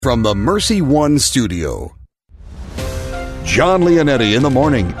From the Mercy One studio, John Leonetti in the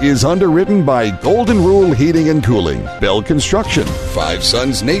Morning is underwritten by Golden Rule Heating and Cooling, Bell Construction, Five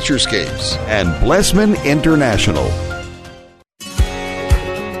Sons Naturescapes, and Blessman International.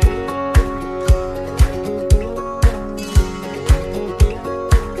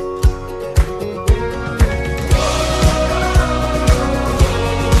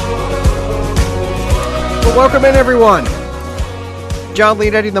 Well, welcome in, everyone. John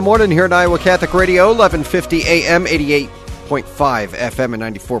Leonetti in the Morning here at Iowa Catholic Radio, 1150 AM, 88.5 FM, and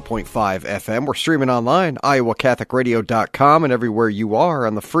 94.5 FM. We're streaming online, iowacatholicradio.com, and everywhere you are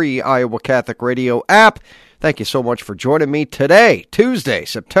on the free Iowa Catholic Radio app. Thank you so much for joining me today, Tuesday,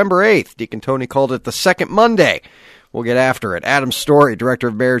 September 8th. Deacon Tony called it the second Monday. We'll get after it. Adam Story, Director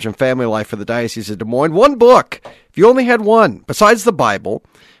of Marriage and Family Life for the Diocese of Des Moines. One book, if you only had one, besides the Bible,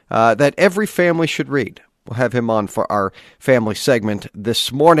 that every family should read. We'll have him on for our family segment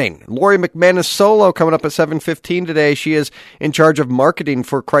this morning. Lori McManus Solo coming up at 7:15 today. She is in charge of marketing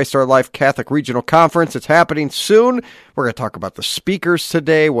for Christ Our Life Catholic Regional Conference. It's happening soon. We're going to talk about the speakers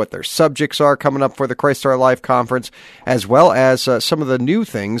today, what their subjects are coming up for the Christ Our Life Conference, as well as some of the new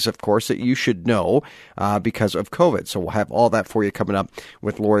things, of course, that you should know because of COVID. So we'll have all that for you coming up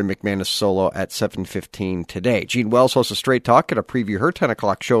with Lori McManus Solo at 7:15 today. Jean Wells hosts a Straight Talk. Going to preview her 10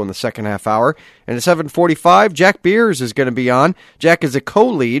 o'clock show in the second half hour. And at 7:45, Jack Beers is going to be on. Jack is a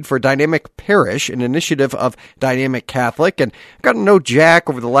co-lead for Dynamic Parish, an initiative of Dynamic Catholic. And I got to know Jack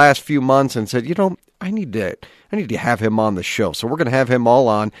over the last few months and said, I need to have him on the show. So we're going to have him all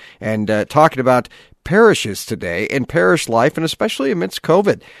on and talking about parishes today and parish life, and especially amidst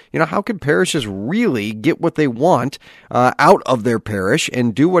COVID. How can parishes really get what they want out of their parish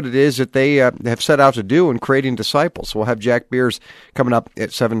and do what it is that they have set out to do in creating disciples? So we'll have Jack Beers coming up at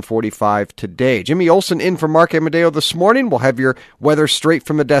 7:45 today. Jimmy Olsen in for Mark Amadeo this morning. We'll have your weather straight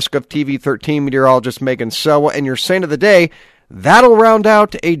from the desk of TV13 meteorologist Megan Selwa and your saint of the day. That'll round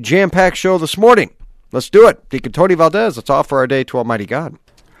out a jam-packed show this morning. Let's do it. Deacon Tony Valdez, let's offer our day to Almighty God.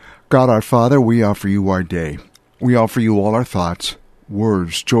 God our Father, we offer you our day. We offer you all our thoughts,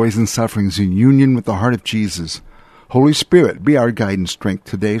 words, joys, and sufferings in union with the heart of Jesus. Holy Spirit, be our guide and strength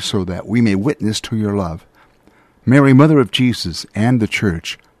today so that we may witness to your love. Mary, Mother of Jesus and the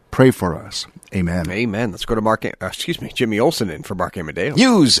Church, pray for us. Amen. Amen. Let's go to Jimmy Olsen in for Mark Amadeo.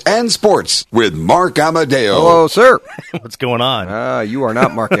 News and sports with Mark Amadeo. Hello, sir. What's going on? You are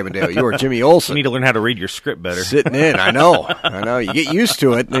not Mark Amadeo. You are Jimmy Olsen. You need to learn how to read your script better. Sitting in. I know. You get used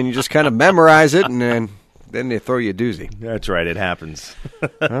to it, and then you just kind of memorize it, and then they throw you a doozy. That's right. It happens.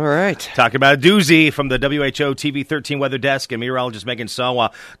 All right. Talking about a doozy from the WHO TV13 Weather Desk and meteorologist Megan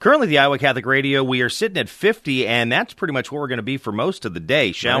Sawa. Currently, the Iowa Catholic Radio, we are sitting at 50, and that's pretty much where we're going to be for most of the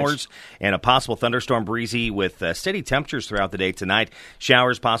day. Showers and a possible thunderstorm breezy with steady temperatures throughout the day tonight.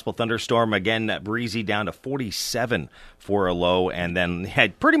 Showers, possible thunderstorm, again, breezy down to 47 for a low, and then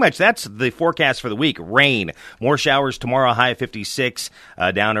pretty much that's the forecast for the week. Rain, more showers tomorrow, high of 56,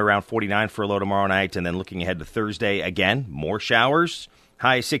 down to around 49 for a low tomorrow night, and then looking ahead to Thursday, again, more showers,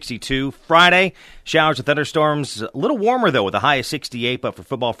 high of 62. Friday, showers and thunderstorms, a little warmer though with a high of 68, but for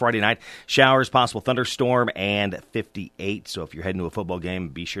football Friday night, showers, possible thunderstorm, and 58. So if you're heading to a football game,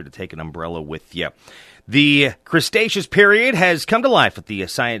 be sure to take an umbrella with you. The Crustaceous period has come to life at the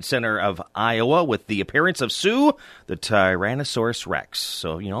Science Center of Iowa with the appearance of Sue, the Tyrannosaurus Rex.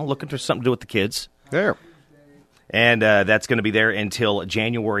 So, looking for something to do with the kids. There. And that's going to be there until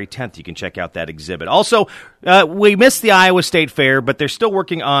January 10th. You can check out that exhibit. Also, we missed the Iowa State Fair, but they're still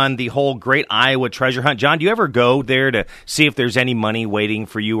working on the whole Great Iowa Treasure Hunt. John, do you ever go there to see if there's any money waiting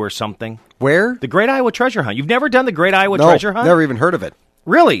for you or something? Where? The Great Iowa Treasure Hunt. You've never done the Great Iowa Treasure Hunt? Never even heard of it.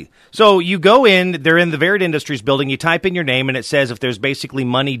 Really? So you go in, they're in the Varied Industries building, you type in your name, and it says if there's basically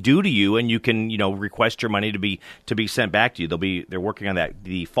money due to you, and you can, request your money to be sent back to you. They're working on that,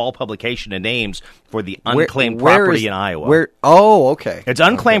 the fall publication of names for the unclaimed property in Iowa. Okay. It's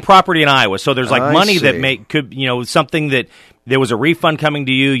unclaimed property in Iowa, so there's money see. that could, something that there was a refund coming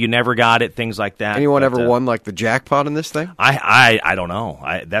to you never got it, things like that. Anyone ever won the jackpot in this thing? I don't know.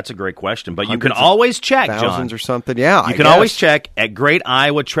 That's a great question, but you can always check, thousands John. or something. Yeah, you can always check at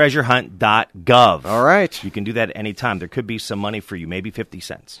greatiowatreasurehunt.gov. All right, you can do that anytime. There could be some money for you, maybe 50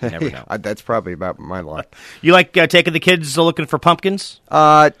 cents. You never know. That's probably about my luck. You like taking the kids looking for pumpkins?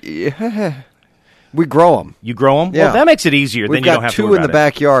 Yeah. We grow them. You grow them? Yeah. Well, that makes it easier. Then you don't have to worry about it. We've got 2 in the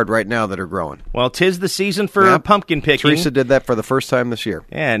backyard right now that are growing. Well, 'tis the season for pumpkin picking. Teresa did that for the first time this year.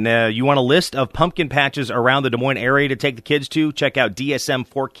 And you want a list of pumpkin patches around the Des Moines area to take the kids to? Check out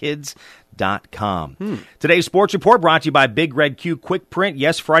DSM4Kids.com. BeautyConstruction.com. Today's sports report brought to you by Big Red Q Quick Print.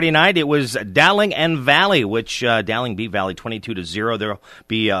 Yes, Friday night it was Dowling and Valley, which Dowling beat Valley 22-0. They'll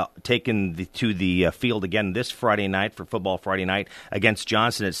be taken to the field again this Friday night for Football Friday night against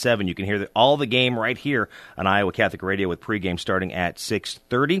Johnson at 7. You can hear all the game right here on Iowa Catholic Radio with pregame starting at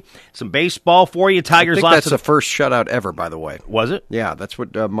 6:30. Some baseball for you. Tigers I think lost. that's the first shutout ever, by the way. Was it? Yeah, that's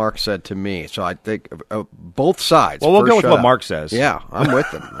what Mark said to me. So I think both sides. Well, we'll go with what shutout. Mark says. Yeah, I'm with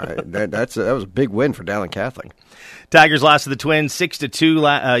him. That was a big win for Dowling Catholic. Tigers lost to the Twins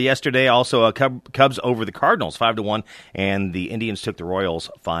 6-2 yesterday. Also, Cubs over the Cardinals 5-1, and the Indians took the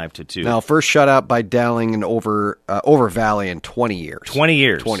Royals 5-2. Now, first shutout by Dowling and over Valley in 20 years. 20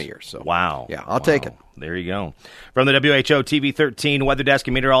 years. 20 years. So wow. Yeah, I'll take it. There you go. From the WHO TV 13 weather desk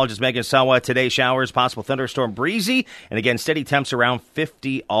and meteorologist Megan Sawa, today showers, possible thunderstorm, breezy, and again steady temps around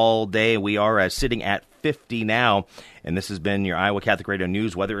 50 all day. We are sitting at 50 now, and this has been your Iowa Catholic Radio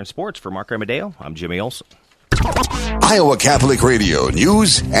News, Weather, and Sports. For Mark Amadeo, I'm Jimmy Olson. Iowa Catholic Radio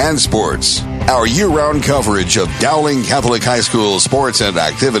News and Sports. Our year-round coverage of Dowling Catholic High School sports and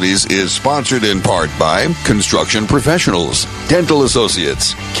activities is sponsored in part by Construction Professionals, Dental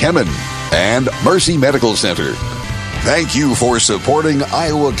Associates, Kemen, and Mercy Medical Center. Thank you for supporting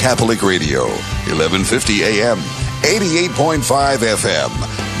Iowa Catholic Radio, 1150 AM, 88.5 FM,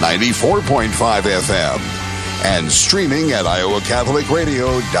 94.5 FM, and streaming at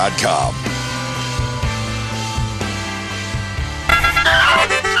iowacatholicradio.com.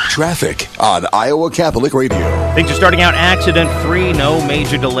 Traffic on Iowa Catholic Radio. Things are starting out accident-free. No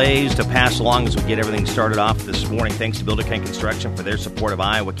major delays to pass along as we get everything started off this morning. Thanks to Bilderken Construction for their support of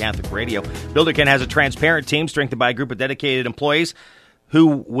Iowa Catholic Radio. Bilderken has a transparent team strengthened by a group of dedicated employees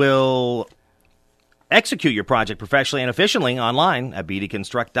who will execute your project professionally and efficiently online at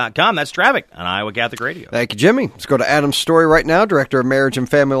BeautyConstruct.com. That's traffic on Iowa Catholic Radio. Thank you, Jimmy. Let's go to Adam Story right now, Director of Marriage and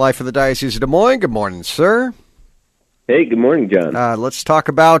Family Life for the Diocese of Des Moines. Good morning, sir. Hey, good morning, John. Let's talk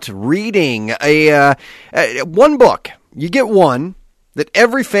about reading one book. You get one that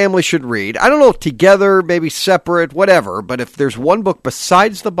every family should read. I don't know if together, maybe separate, whatever, but if there's one book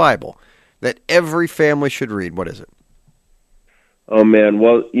besides the Bible that every family should read, what is it? Oh, man.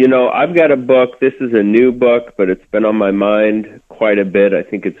 Well, I've got a book. This is a new book, but it's been on my mind quite a bit. I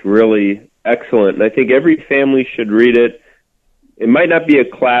think it's really excellent, and I think every family should read it. It might not be a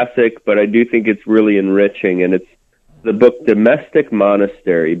classic, but I do think it's really enriching, and it's the book Domestic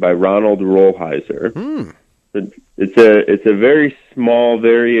Monastery by Ronald Rolheiser. It's a very small,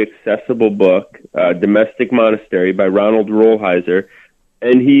 very accessible book, Domestic Monastery by Ronald Rolheiser,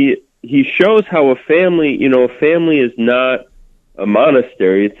 and he shows how a family is not a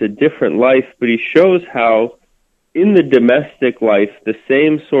monastery, it's a different life, but he shows how in the domestic life, the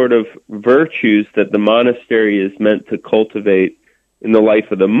same sort of virtues that the monastery is meant to cultivate in the life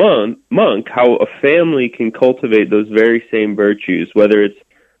of the monk, how a family can cultivate those very same virtues, whether it's,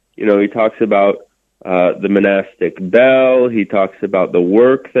 he talks about the monastic bell, he talks about the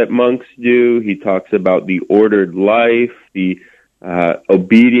work that monks do, he talks about the ordered life, the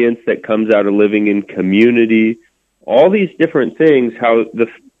obedience that comes out of living in community, all these different things, how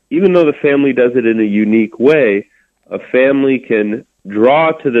even though the family does it in a unique way, a family can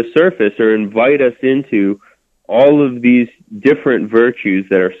draw to the surface or invite us into all of these different virtues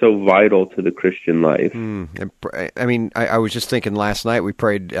that are so vital to the Christian life. I mean, I was just thinking last night we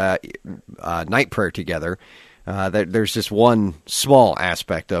prayed night prayer together. There's just one small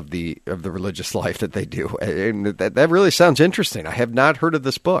aspect of the religious life that they do, and that really sounds interesting. I have not heard of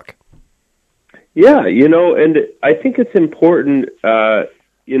this book. Yeah, and I think it's important. There's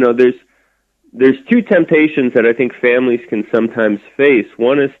two temptations that I think families can sometimes face.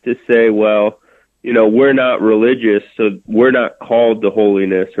 One is to say, well, we're not religious, so we're not called to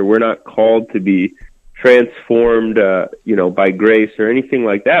holiness, or we're not called to be transformed, by grace or anything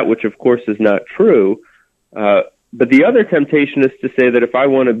like that, which of course is not true. But the other temptation is to say that if I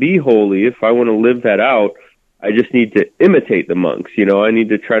want to be holy, if I want to live that out, I just need to imitate the monks. I need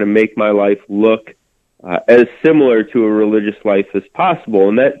to try to make my life look as similar to a religious life as possible.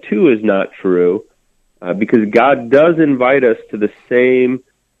 And that too is not true, because God does invite us to the same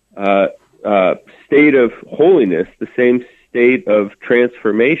state of holiness, the same state of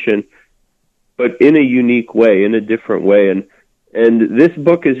transformation, but in a unique way, in a different way. And this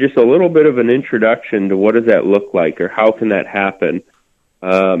book is just a little bit of an introduction to what does that look like, or how can that happen.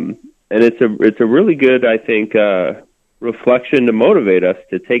 And it's a really good, I think, reflection to motivate us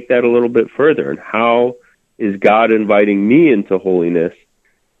to take that a little bit further. And how is God inviting me into holiness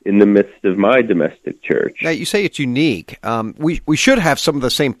in the midst of my domestic church? Now, you say it's unique. We should have some of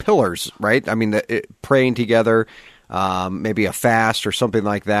the same pillars, right? I mean, praying together, maybe a fast or something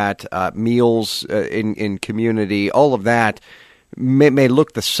like that, meals in community, all of that may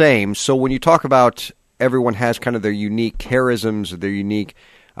look the same. So when you talk about everyone has kind of their unique charisms, their unique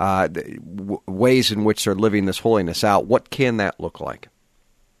ways in which they're living this holiness out, what can that look like?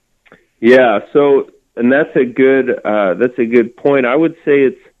 Yeah, so, and that's a good point. I would say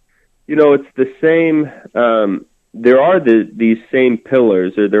it's the same. There are these same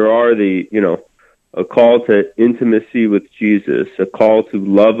pillars, or there are a call to intimacy with Jesus, a call to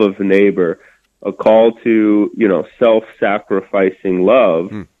love of neighbor, a call to, self-sacrificing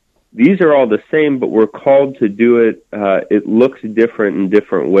love. These are all the same, but we're called to do it. It looks different in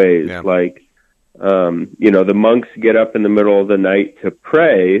different ways. Yeah. Like, the monks get up in the middle of the night to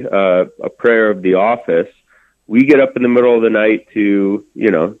pray, a prayer of the office. We get up in the middle of the night to,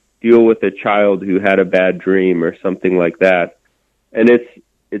 deal with a child who had a bad dream or something like that. And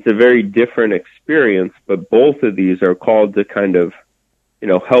it's a very different experience, but both of these are called to kind of,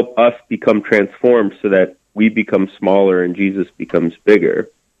 help us become transformed so that we become smaller and Jesus becomes bigger.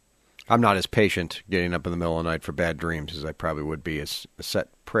 I'm not as patient getting up in the middle of the night for bad dreams as I probably would be as a set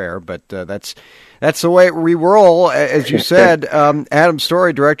prayer, but that's the way we roll, as you said. Adam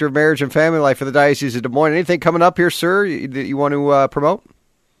Story, Director of Marriage and Family Life for the Diocese of Des Moines. Anything coming up here, sir, that you want to promote?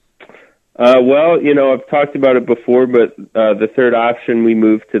 Well, I've talked about it before, but the third option, we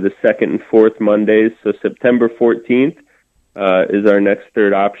moved to the second and fourth Mondays. So September 14th is our next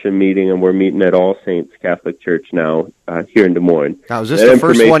third option meeting, and we're meeting at All Saints Catholic Church now here in Des Moines. Now, is this the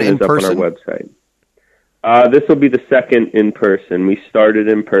first one in person? On our website. This will be the second in person. We started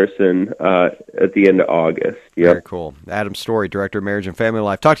in person at the end of August. Yep. Very cool. Adam Story, Director of Marriage and Family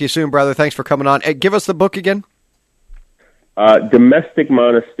Life. Talk to you soon, brother. Thanks for coming on. Hey, give us the book again. Domestic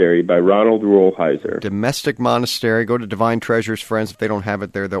Monastery by Ronald Rolheiser. Domestic Monastery. Go to Divine Treasures, friends. If they don't have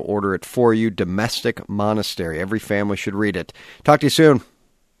it there, they'll order it for you. Domestic Monastery. Every family should read it. Talk to you soon.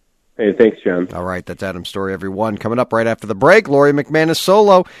 Hey, thanks, John. All right, that's Adam Story, everyone. Coming up right after the break, Lori McManus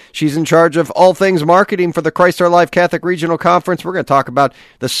Solo. She's in charge of all things marketing for the Christ Our Life Catholic Regional Conference. We're going to talk about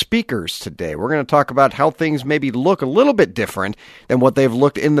the speakers today. We're going to talk about how things maybe look a little bit different than what they've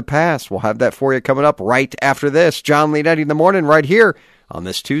looked in the past. We'll have that for you coming up right after this. John Leonetti in the morning right here on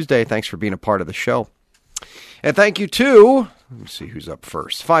this Tuesday. Thanks for being a part of the show. And thank you to, let me see who's up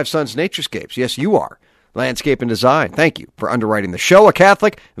first, Five Sons Naturescapes. Yes, you are. Landscape and Design. Thank you for underwriting the show. A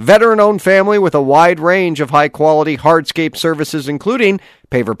Catholic, veteran-owned family with a wide range of high-quality hardscape services, including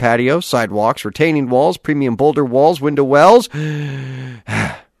paver patios, sidewalks, retaining walls, premium boulder walls, window wells, and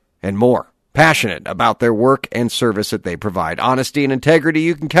more. Passionate about their work and service that they provide. Honesty and integrity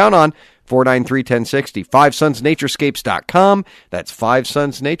you can count on. 493-1060. FiveSonsNaturescapes.com. That's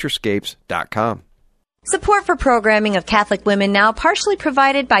FiveSonsNaturescapes.com. Support for programming of Catholic Women Now partially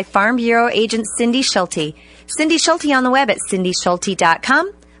provided by Farm Bureau agent Cindy Schulte. Cindy Schulte on the web at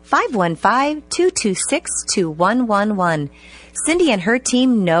cindyschulte.com, 515-226-2111. Cindy and her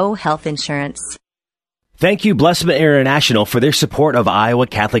team know health insurance. Thank you, Blessman International, for their support of Iowa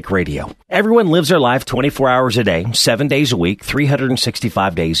Catholic Radio. Everyone lives their life 24 hours a day, 7 days a week,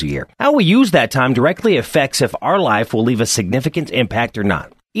 365 days a year. How we use that time directly affects if our life will leave a significant impact or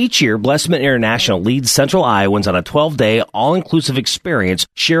not. Each year, Blessman International leads Central Iowans on a 12-day, all-inclusive experience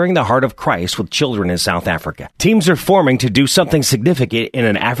sharing the heart of Christ with children in South Africa. Teams are forming to do something significant in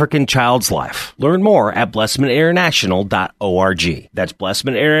an African child's life. Learn more at blessmaninternational.org. That's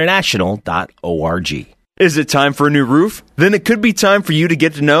blessmaninternational.org. Is it time for a new roof? Then it could be time for you to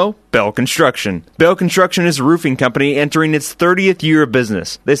get to know Bell Construction. Bell Construction is a roofing company entering its 30th year of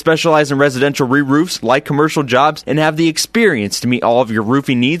business. They specialize in residential re-roofs, light commercial jobs, and have the experience to meet all of your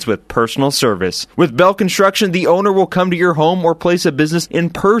roofing needs with personal service. With Bell Construction, the owner will come to your home or place of business in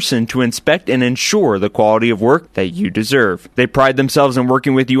person to inspect and ensure the quality of work that you deserve. They pride themselves in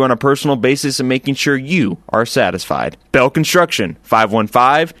working with you on a personal basis and making sure you are satisfied. Bell Construction,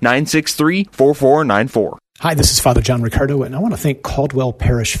 515-963-4494. Hi, this is Father John Riccardo, and I want to thank Caldwell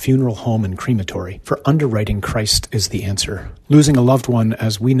Parish Funeral Home and Crematory for underwriting Christ is the Answer. Losing a loved one,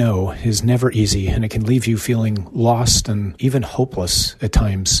 as we know, is never easy, and it can leave you feeling lost and even hopeless at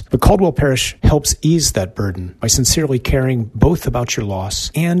times. But Caldwell Parish helps ease that burden by sincerely caring both about your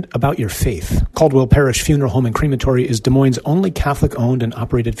loss and about your faith. Caldwell Parish Funeral Home and Crematory is Des Moines' only Catholic-owned and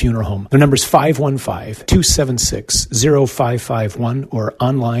operated funeral home. Their number is 515-276-0551 or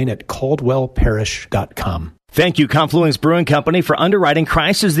online at caldwellparish.com. Thank you, Confluence Brewing Company, for underwriting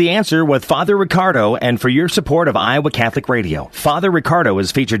Christ is the Answer with Father Riccardo and for your support of Iowa Catholic Radio. Father Riccardo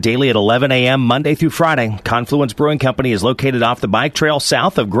is featured daily at 11 a.m. Monday through Friday. Confluence Brewing Company is located off the bike trail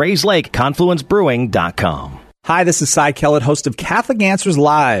south of Grays Lake, confluencebrewing.com. Hi, this is Cy Kellett, host of Catholic Answers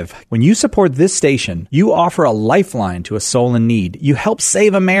Live. When you support this station, you offer a lifeline to a soul in need. You help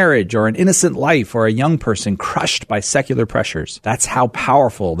save a marriage or an innocent life or a young person crushed by secular pressures. That's how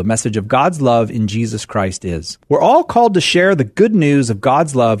powerful the message of God's love in Jesus Christ is. We're all called to share the good news of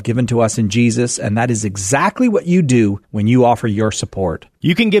God's love given to us in Jesus, and that is exactly what you do when you offer your support.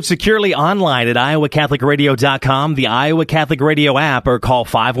 You can give securely online at iowacatholicradio.com, the Iowa Catholic Radio app, or call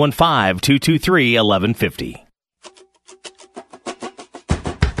 515-223-1150.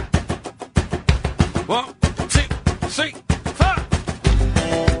 1, 2, 3, 4.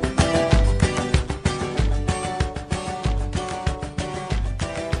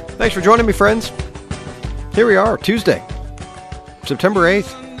 Thanks for joining me, friends. Here we are, Tuesday, September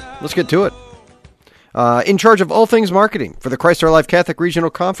 8th. Let's get to it. In charge of all things marketing for the Christ Our Life Catholic Regional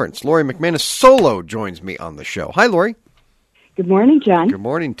Conference, Lori McManus Solo joins me on the show. Hi, Lori. Good morning, John. Good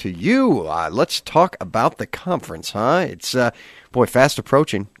morning to you. Let's talk about the conference, huh? It's, fast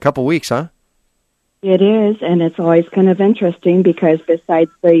approaching. Couple weeks, huh? It is, and it's always kind of interesting because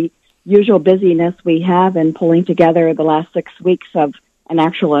besides the usual busyness we have in pulling together the last 6 weeks of an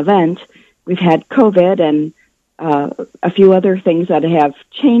actual event, we've had COVID and a few other things that have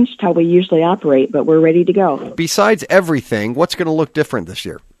changed how we usually operate, but we're ready to go. Besides everything, what's going to look different this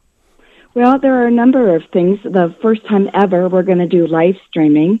year? Well, there are a number of things. The first time ever, we're going to do live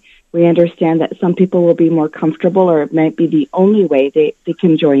streaming. We understand that some people will be more comfortable, or it might be the only way they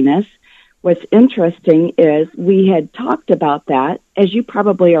can join us. What's interesting is we had talked about that. As you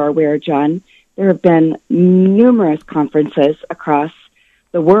probably are aware, John, there have been numerous conferences across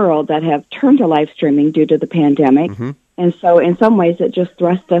the world that have turned to live streaming due to the pandemic. Mm-hmm. And so in some ways it just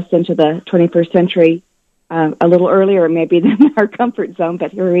thrust us into the 21st century a little earlier maybe than our comfort zone,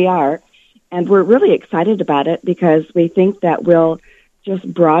 but here we are. And we're really excited about it because we think that we'll just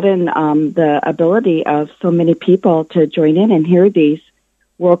broaden the ability of so many people to join in and hear these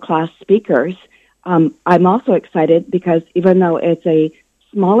world-class speakers. I'm also excited because even though it's a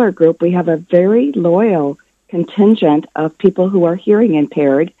smaller group, we have a very loyal contingent of people who are hearing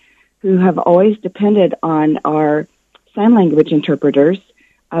impaired, who have always depended on our sign language interpreters.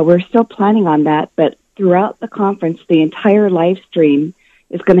 We're still planning on that, but throughout the conference, the entire live stream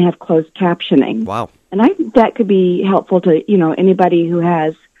is going to have closed captioning. Wow. And I think that could be helpful to, anybody who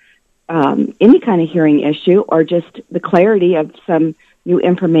has any kind of hearing issue or just the clarity of some new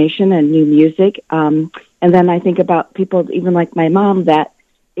information and new music. And then I think about people, even like my mom, that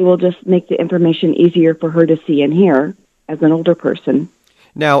it will just make the information easier for her to see and hear as an older person.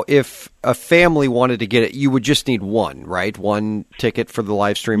 Now, if a family wanted to get it, you would just need one, right? One ticket for the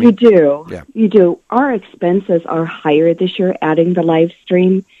live streaming? You do. Yeah. You do. Our expenses are higher this year, adding the live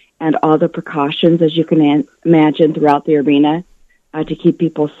stream and all the precautions, as you can imagine, throughout the arena to keep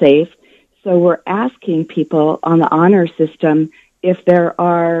people safe. So we're asking people on the honor system if there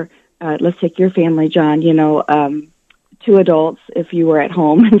are, let's take your family, John, 2 adults if you were at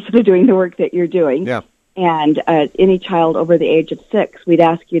home instead of doing the work that you're doing. Yeah. And any child over the age of 6, we'd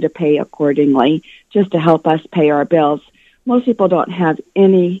ask you to pay accordingly just to help us pay our bills. Most people don't have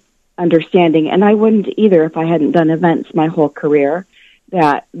any understanding, and I wouldn't either if I hadn't done events my whole career,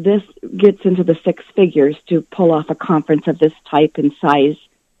 that this gets into the 6 figures to pull off a conference of this type and size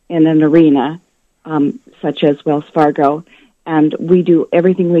in an arena such as Wells Fargo. And we do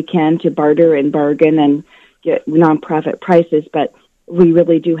everything we can to barter and bargain and get nonprofit prices, but we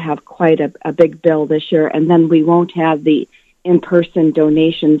really do have quite a big bill this year. And then we won't have the in-person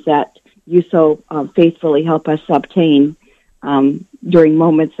donations that you so faithfully help us obtain during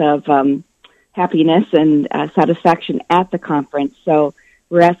moments of happiness and satisfaction at the conference. So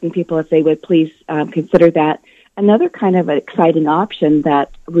we're asking people if they would please consider that. Another kind of exciting option that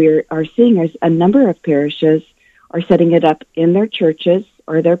we are seeing is a number of parishes are setting it up in their churches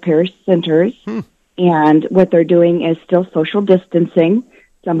or their parish centers. And what they're doing is still social distancing.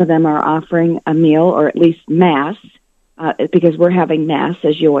 Some of them are offering a meal or at least Mass, because we're having Mass,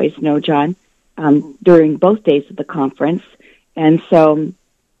 as you always know, John, during both days of the conference. And so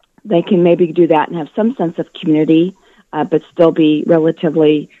they can maybe do that and have some sense of community, but still be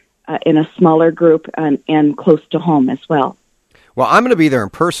relatively in a smaller group and close to home as well. Well, I'm going to be there in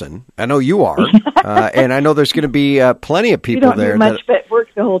person. I know you are, and I know there's going to be plenty of people there. You don't do much but work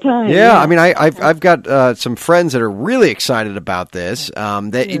the whole time. Yeah, I mean, I've got some friends that are really excited about this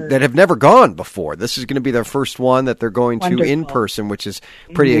that have never gone before. This is going to be their first one that they're going to in person, which is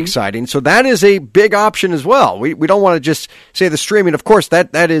pretty exciting. So that is a big option as well. We don't want to just say the streaming. Of course,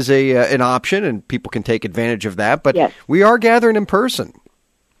 that is an option, and people can take advantage of that. But we are gathering in person,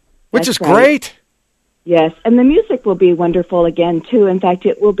 which is great. Yes, and the music will be wonderful again, too. In fact,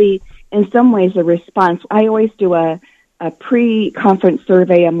 it will be in some ways a response. I always do a pre-conference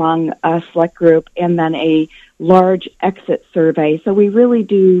survey among a select group and then a large exit survey. So we really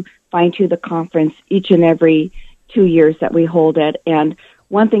do fine-tune the conference each and every 2 years that we hold it. And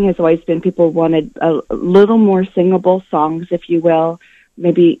one thing has always been people wanted a little more singable songs, if you will,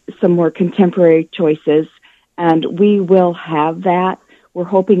 maybe some more contemporary choices. And we will have that. We're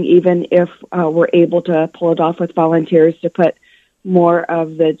hoping even if we're able to pull it off with volunteers to put more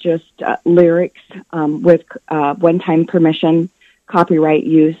of the just lyrics with one-time permission, copyright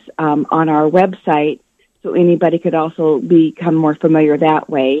use on our website, so anybody could also become more familiar that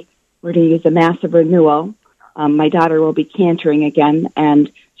way. We're going to use a massive renewal. My daughter will be cantering again,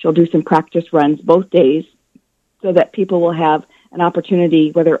 and she'll do some practice runs both days so that people will have an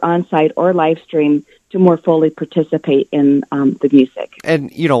opportunity, whether on-site or live stream, to more fully participate in the music.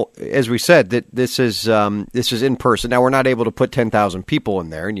 And, as we said, that this is in person. Now, we're not able to put 10,000 people in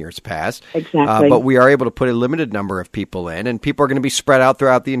there in years past. Exactly. But we are able to put a limited number of people in, and people are going to be spread out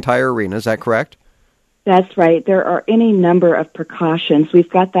throughout the entire arena. Is that correct? That's right. There are any number of precautions. We've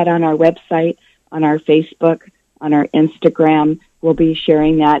got that on our website, on our Facebook, on our Instagram. We'll be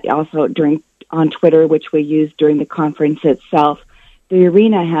sharing that also on Twitter, which we use during the conference itself. The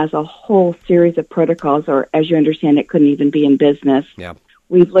arena has a whole series of protocols, or as you understand, it couldn't even be in business. Yeah.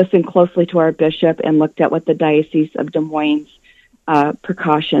 We've listened closely to our bishop and looked at what the Diocese of Des Moines'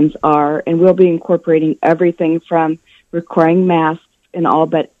 precautions are, and we'll be incorporating everything from requiring masks and all,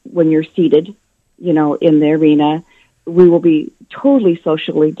 but when you're seated, in the arena, we will be totally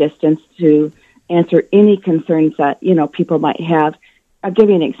socially distanced to answer any concerns that, people might have. I'll give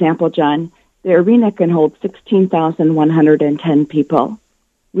you an example, John. The arena can hold 16,110 people.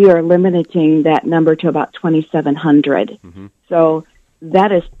 We are limiting that number to about 2,700. Mm-hmm. So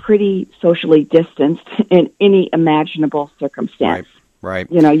that is pretty socially distanced in any imaginable circumstance.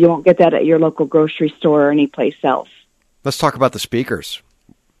 Right. You won't get that at your local grocery store or any place else. Let's talk about the speakers.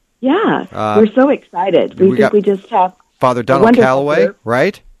 Yeah, we're so excited. We just have Father Donald Calloway,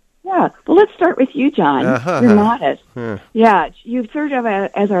 right? Yeah. Well, let's start with you, John. You're modest. Yeah, you've served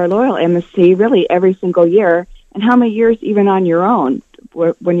as our loyal MSC really every single year, and how many years even on your own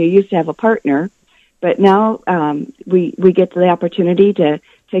when you used to have a partner. But now we get the opportunity to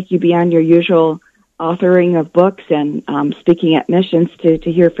take you beyond your usual authoring of books and speaking at missions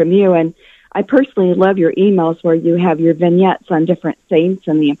to hear from you. And I personally love your emails where you have your vignettes on different saints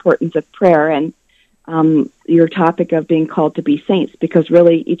and the importance of prayer and your topic of being called to be saints, because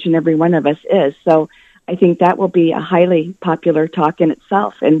really each and every one of us is. So I think that will be a highly popular talk in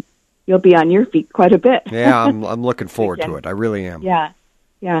itself, and you'll be on your feet quite a bit. Yeah, I'm looking forward to it. I really am. Yeah.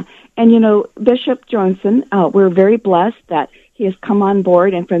 And, Bishop Johnson, we're very blessed that he has come on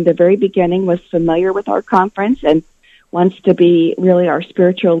board and from the very beginning was familiar with our conference and wants to be really our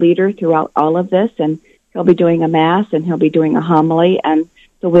spiritual leader throughout all of this. And he'll be doing a mass and he'll be doing a homily. And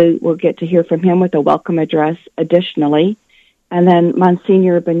so we'll get to hear from him with a welcome address additionally. And then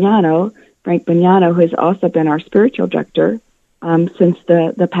Monsignor Bagnano, Frank Bagnano, who has also been our spiritual director since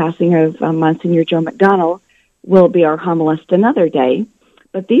the passing of Monsignor Joe McDonald, will be our homilist another day.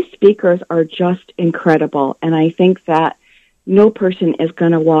 But these speakers are just incredible. And I think that no person is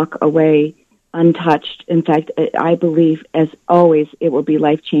going to walk away untouched. In fact, I believe, as always, it will be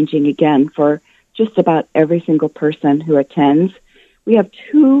life-changing again for just about every single person who attends. We have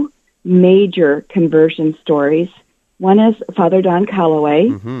two major conversion stories. One is Father Don Calloway,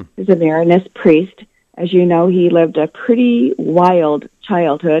 who's a Maronist priest. As you know, he lived a pretty wild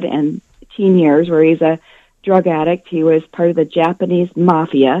childhood and teen years where he's a drug addict. He was part of the Japanese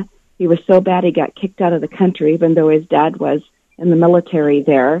mafia. He was so bad he got kicked out of the country, even though his dad was in the military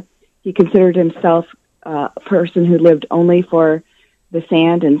there. He considered himself a person who lived only for the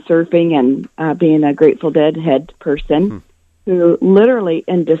sand and surfing and being a Grateful Dead head person, who literally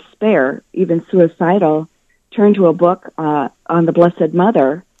in despair, even suicidal, turned to a book on the Blessed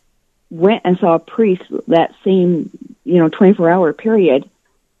Mother, went and saw a priest that same 24-hour period,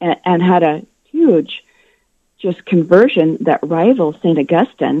 and had a huge just conversion that rivals St.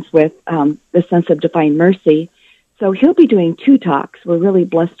 Augustine's with the sense of divine mercy. So he'll be doing two talks. We're really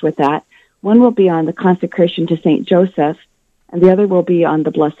blessed with that. One will be on the consecration to St. Joseph, and the other will be on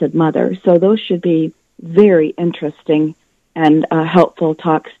the Blessed Mother. So those should be very interesting and helpful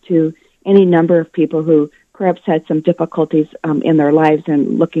talks to any number of people who perhaps had some difficulties in their lives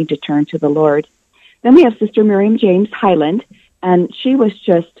and looking to turn to the Lord. Then we have Sister Miriam James Highland, and she was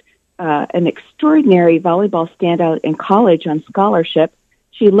just an extraordinary volleyball standout in college on scholarship.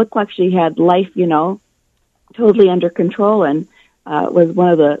 She looked like she had life, totally under control and was one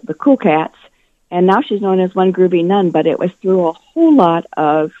of the cool cats. And now she's known as one groovy nun, but it was through a whole lot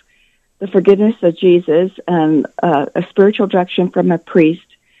of the forgiveness of Jesus and a spiritual direction from a priest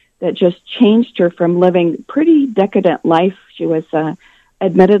that just changed her from living pretty decadent life. She was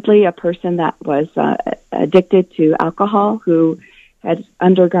admittedly a person that was addicted to alcohol, who had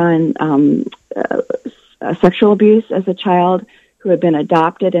undergone sexual abuse as a child, who had been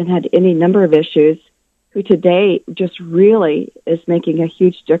adopted and had any number of issues, who today just really is making a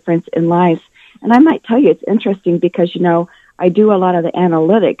huge difference in lives. And I might tell you, it's interesting because, I do a lot of the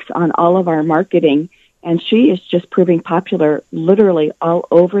analytics on all of our marketing, and she is just proving popular literally all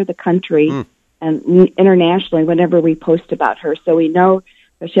over the country and internationally whenever we post about her. So we know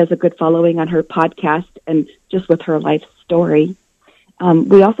that she has a good following on her podcast and just with her life story.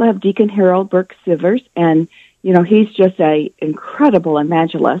 We also have Deacon Harold Burke Sivers, and, he's just an incredible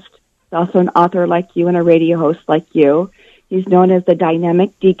evangelist. He's also an author like you and a radio host like you. He's known as the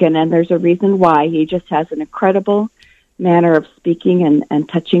dynamic deacon, and there's a reason why. He just has an incredible manner of speaking and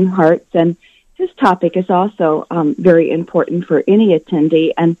touching hearts, and his topic is also very important for any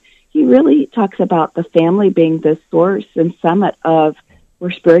attendee, and he really talks about the family being the source and summit of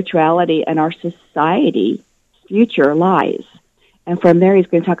where spirituality and our society's future lies. And from there, he's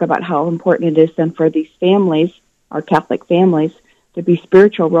going to talk about how important it is then for these families, our Catholic families, to be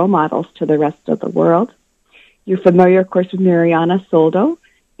spiritual role models to the rest of the world. You're familiar, of course, with Mariana Soldo,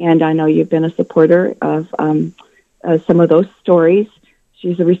 and I know you've been a supporter of some of those stories.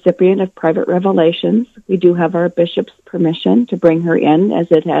 She's a recipient of Private Revelations. We do have our bishop's permission to bring her in,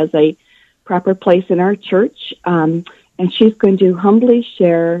 as it has a proper place in our church. And she's going to humbly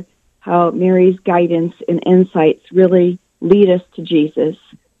share how Mary's guidance and insights really lead us to Jesus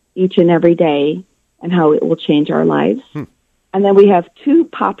each and every day, and how it will change our lives. And then we have two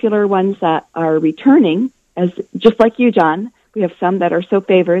popular ones that are returning, as just like you, John. We have some that are so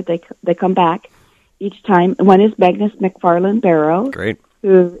favored, they come back each time. One is Magnus McFarland Barrow, great,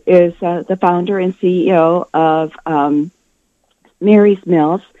 who is the founder and CEO of Mary's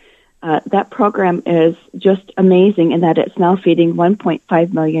Mills. That program is just amazing in that it's now feeding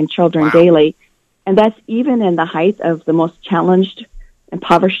 1.5 million children daily. And that's even in the height of the most challenged,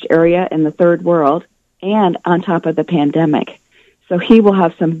 impoverished area in the third world, and on top of the pandemic. So he will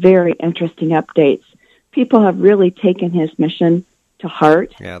have some very interesting updates. People have really taken his mission to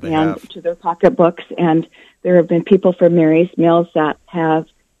heart to their pocketbooks, and there have been people from Mary's Mills that have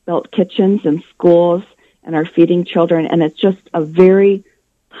built kitchens and schools and are feeding children, and it's just a very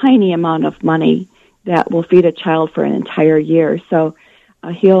tiny amount of money that will feed a child for an entire year. So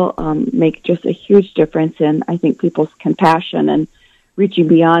he'll make just a huge difference in, I think, people's compassion and reaching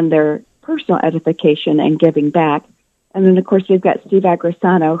beyond their personal edification and giving back. And then, of course, we've got Steve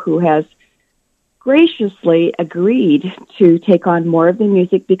Agrisano, who has graciously agreed to take on more of the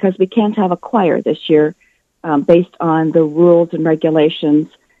music because we can't have a choir this year based on the rules and regulations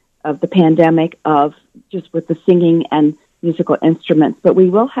of the pandemic of just with the singing and musical instruments. But we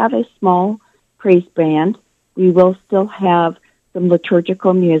will have a small praise band. We will still have some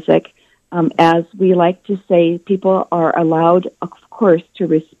liturgical music. As we like to say, people are allowed, of course, to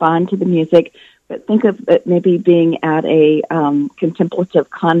respond to the music, but think of it maybe being at a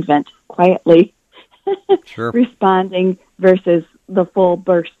contemplative convent, quietly responding versus the full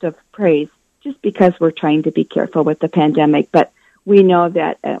burst of praise, just because we're trying to be careful with the pandemic. But we know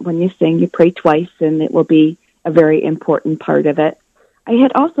that when you sing, you pray twice, and it will be a very important part of it. I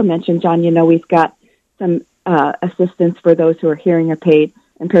had also mentioned, John, we've got some assistance for those who are hearing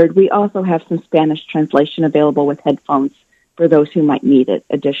impaired. We also have some Spanish translation available with headphones for those who might need it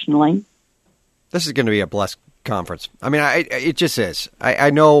additionally. This is going to be a blessed conference. I mean, it just is. I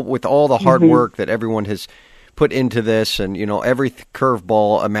know with all the hard work that everyone has put into this, and every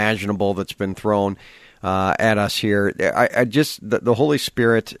curveball imaginable that's been thrown at us here, I just the Holy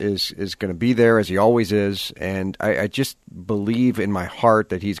Spirit is going to be there, as He always is, and I just believe in my heart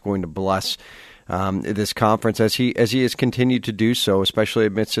that He's going to bless this conference as he has continued to do so, especially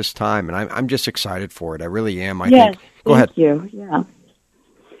amidst this time. And I'm just excited for it. I really am. I think. Go ahead. Thank you. Yeah.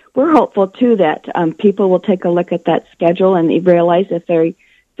 We're hopeful, too, that people will take a look at that schedule and realize if they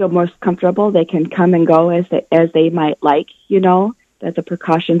feel most comfortable, they can come and go as they might like, that the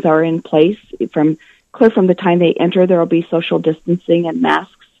precautions are in place. From the time they enter, there will be social distancing and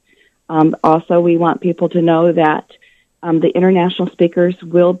masks. Also, we want people to know that the international speakers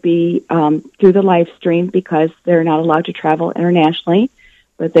will be through the live stream because they're not allowed to travel internationally,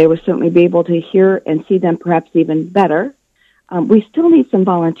 but they will certainly be able to hear and see them perhaps even better. We still need some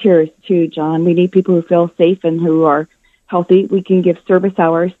volunteers, too, John. We need people who feel safe and who are healthy. We can give service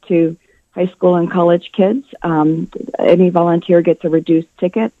hours to high school and college kids. Any volunteer gets a reduced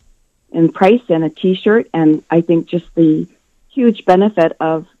ticket in price and a T-shirt, and I think just the huge benefit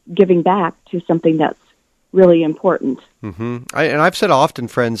of giving back to something that's really important. Mm-hmm. And I've said often,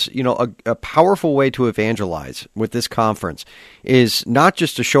 friends, a powerful way to evangelize with this conference is not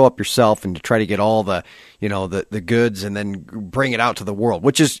just to show up yourself and to try to get all the goods and then bring it out to the world,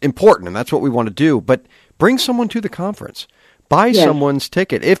 which is important, and that's what we want to do, but bring someone to the conference. Buy someone's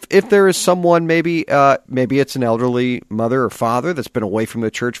ticket. If there is someone, maybe it's an elderly mother or father that's been away from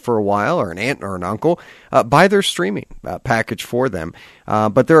the church for a while, or an aunt or an uncle, buy their streaming package for them.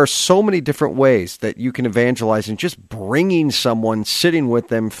 But there are so many different ways that you can evangelize, and just bringing someone, sitting with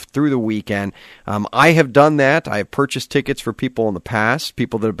them through the weekend. I have done that. I have purchased tickets for people in the past,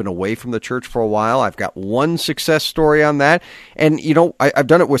 people that have been away from the church for a while. I've got one success story on that. And, I've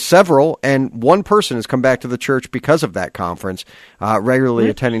done it with several, and one person has come back to the church because of that conference.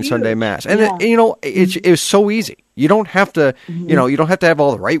 Regularly attending Sunday Mass. And, it was so easy. You don't have to, you don't have to have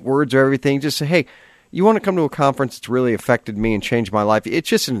all the right words or everything. Just say, hey, you want to come to a conference that's really affected me and changed my life? It's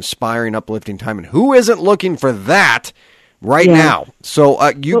just an inspiring, uplifting time. And who isn't looking for that right now? So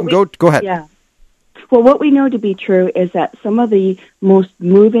you can go ahead. Yeah. Well, what we know to be true is that some of the most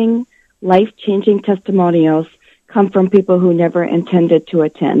moving, life-changing testimonials come from people who never intended to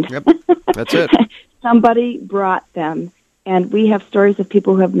attend. Yep, that's it. Somebody brought them. And we have stories of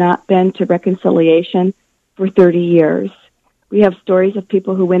people who have not been to reconciliation for 30 years. We have stories of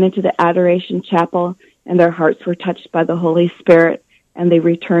people who went into the Adoration Chapel and their hearts were touched by the Holy Spirit and they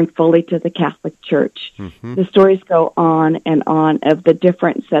returned fully to the Catholic Church. Mm-hmm. The stories go on of the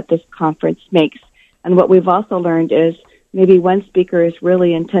difference that this conference makes. And what we've also learned is maybe one speaker is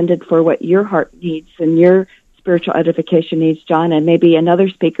really intended for what your heart needs and your spiritual edification needs, John, and maybe another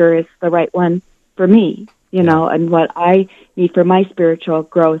speaker is the right one for me. And what I need for my spiritual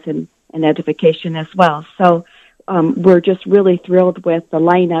growth and edification as well. So we're just really thrilled with the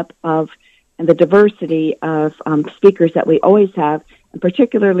lineup and the diversity of speakers that we always have, and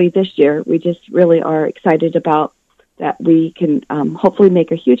particularly this year. We just really are excited about that we can hopefully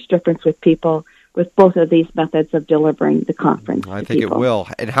make a huge difference with people with both of these methods of delivering the conference. I think it will.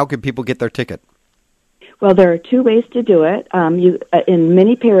 And how can people get their ticket? Well, there are two ways to do it. In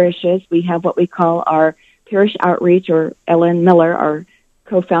many parishes, we have what we call our Parish Outreach, or Ellen Miller, our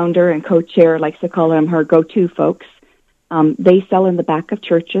co-founder and co-chair, likes to call them her go-to folks. They sell in the back of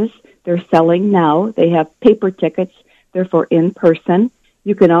churches. They're selling now. They have paper tickets. They're for in-person.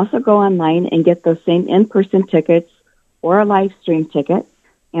 You can also go online and get those same in-person tickets or a live stream ticket.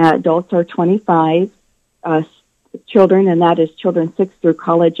 Adults are $25. Children, and that is children 6 through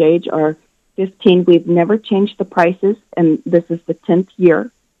college age, are $15. We've never changed the prices, and this is the 10th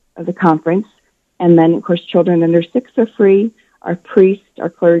year of the conference. And then, of course, children under 6 are free. Our priests, our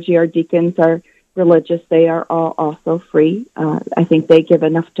clergy, our deacons, our religious, they are all also free. I think they give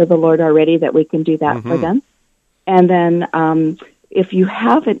enough to the Lord already that we can do that for them. And then if you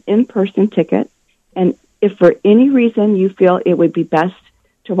have an in-person ticket, and if for any reason you feel it would be best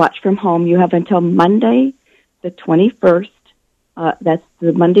to watch from home, you have until Monday, the 21st, that's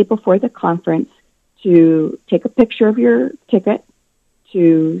the Monday before the conference, to take a picture of your ticket,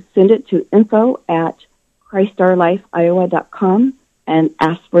 to send it to info@ChristOurLifeIowa.com and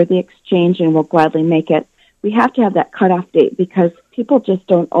ask for the exchange, and we'll gladly make it. We have to have that cutoff date because people just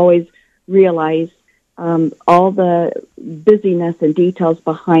don't always realize all the busyness and details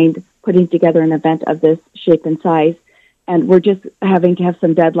behind putting together an event of this shape and size, and we're just having to have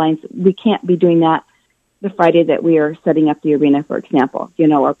some deadlines. We can't be doing that the Friday that we are setting up the arena, for example,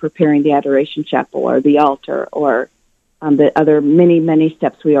 or preparing the Adoration Chapel or the altar, or the other many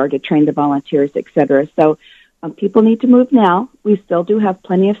steps we are to train the volunteers, et cetera. So people need to move now. We still do have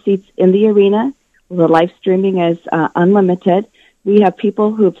plenty of seats in the arena. The live streaming is unlimited. We have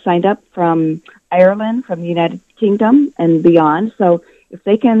people who have signed up from Ireland, from the United Kingdom, and beyond. So if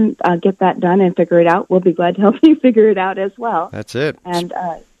they can get that done and figure it out, we'll be glad to help you figure it out as well. That's it. And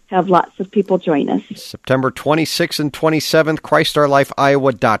have lots of people join us. September 26th and 27th,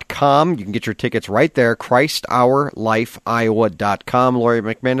 ChristOurLifeIowa.com. You can get your tickets right there, ChristOurLifeIowa.com. Lori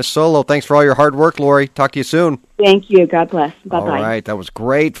McManus Solo, thanks for all your hard work, Lori. Talk to you soon. Thank you. God bless. Bye-bye. All right, that was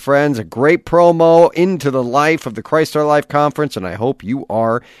great, friends. A great promo into the life of the Christ Our Life Conference, and I hope you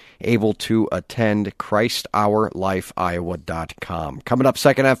are able to attend ChristOurLifeIowa.com. Coming up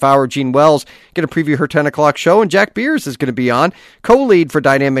second half hour, Jean Wells going to preview her 10 o'clock show, and Jack Beers is going to be on, co-lead for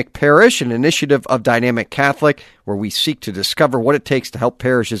Dynamic Parish, an initiative of Dynamic Catholic, where we seek to discover what it takes to help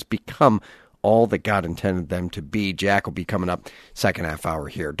parishes become all that God intended them to be. Jack will be coming up second half hour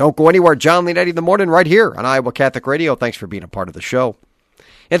here. Don't go anywhere. John Leonetti in the morning right here on Iowa Catholic Radio. Thanks for being a part of the show.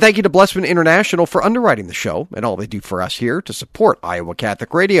 And thank you to Blessman International for underwriting the show and all they do for us here to support Iowa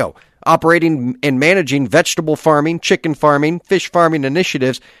Catholic Radio. operating and managing vegetable farming, chicken farming, fish farming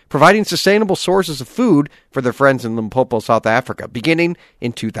initiatives, providing sustainable sources of food for their friends in Limpopo, South Africa, beginning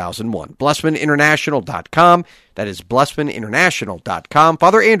in 2001. BlessmanInternational.com. That is BlessmanInternational.com.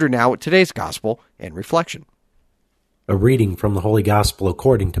 Father Andrew now with today's Gospel and Reflection. A reading from the Holy Gospel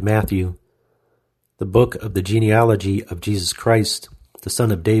according to Matthew. The book of the genealogy of Jesus Christ, the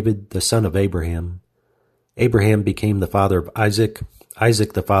son of David, the son of Abraham. Abraham became the father of Isaac,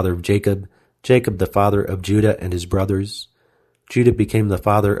 Isaac the father of Jacob, Jacob the father of Judah and his brothers. Judah became the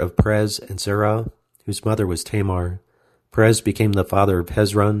father of Perez and Zerah, whose mother was Tamar. Perez became the father of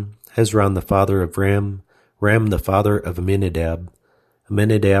Hezron, Hezron the father of Ram, Ram the father of Amminadab.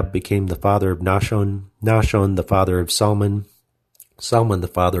 Amminadab became the father of Nahshon, Nahshon the father of Salmon, Salmon the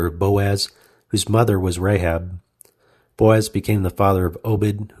father of Boaz, whose mother was Rahab. Boaz became the father of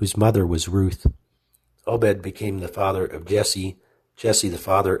Obed, whose mother was Ruth. Obed became the father of Jesse, Jesse the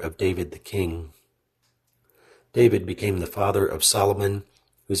father of David the king. David became the father of Solomon,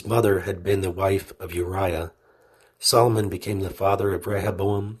 whose mother had been the wife of Uriah. Solomon became the father of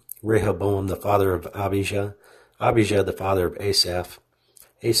Rehoboam, Rehoboam the father of Abijah, Abijah the father of Asaph.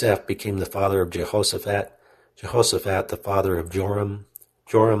 Asaph became the father of Jehoshaphat, Jehoshaphat the father of Joram,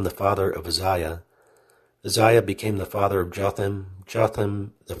 Joram the father of Uzziah. Uzziah became the father of Jotham,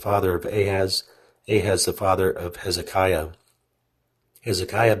 Jotham the father of Ahaz, Ahaz the father of Hezekiah.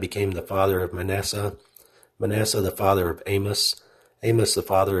 Hezekiah became the father of Manasseh, Manasseh the father of Amos, Amos the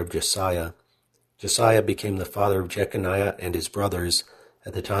father of Josiah. Josiah became the father of Jeconiah and his brothers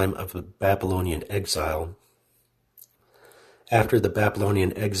at the time of the Babylonian exile. After the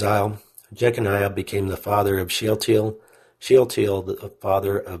Babylonian exile, Jeconiah became the father of Shealtiel, Shealtiel the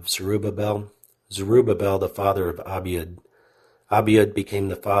father of Zerubbabel, Zerubbabel the father of Abiud. Abiud became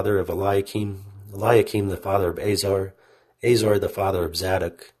the father of Eliakim, Eliakim the father of Azor, Azor the father of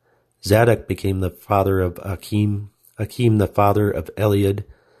Zadok. Zadok became the father of Achim, Achim the father of Eliud,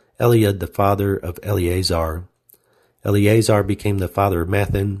 Eliud the father of Eleazar. Eleazar became the father of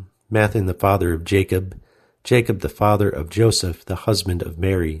Mathan, Mathan the father of Jacob, Jacob the father of Joseph, the husband of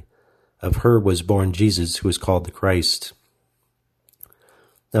Mary. Of her was born Jesus, who is called the Christ.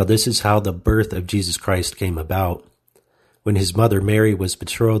 Now this is how the birth of Jesus Christ came about. When his mother Mary was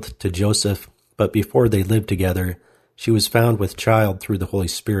betrothed to Joseph, but before they lived together, she was found with child through the Holy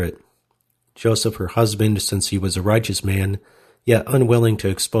Spirit. Joseph, her husband, since he was a righteous man, yet unwilling to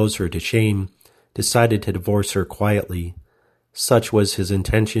expose her to shame, decided to divorce her quietly. Such was his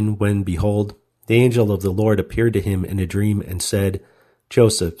intention when, behold, the angel of the Lord appeared to him in a dream and said,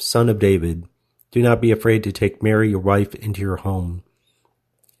 Joseph, son of David, do not be afraid to take Mary your wife into your home.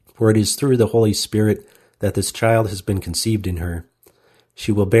 For it is through the Holy Spirit that this child has been conceived in her.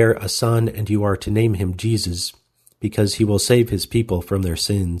 She will bear a son, and you are to name him Jesus, because he will save his people from their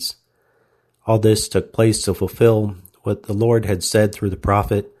sins. All this took place to fulfill what the Lord had said through the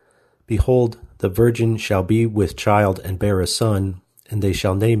prophet, Behold, the virgin shall be with child and bear a son, and they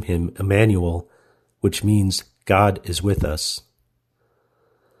shall name him Emmanuel, which means God is with us.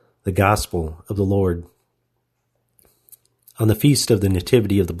 The Gospel of the Lord. On the feast of the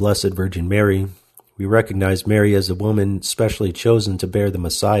Nativity of the Blessed Virgin Mary, we recognize Mary as a woman specially chosen to bear the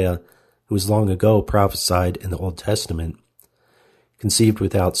Messiah, who was long ago prophesied in the Old Testament. Conceived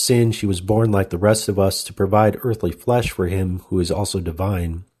without sin, she was born like the rest of us to provide earthly flesh for him who is also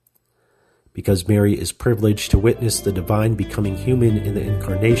divine. Because Mary is privileged to witness the divine becoming human in the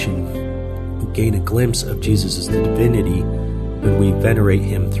Incarnation, we gain a glimpse of Jesus' divinity when we venerate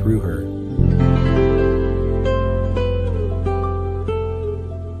him through her.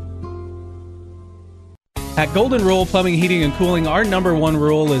 At Golden Rule Plumbing, Heating, and Cooling, our number one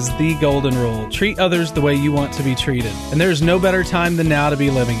rule is the Golden Rule. Treat others the way you want to be treated. And there's no better time than now to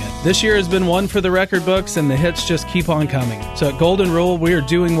be living it. This year has been one for the record books, and the hits just keep on coming. So at Golden Rule, we are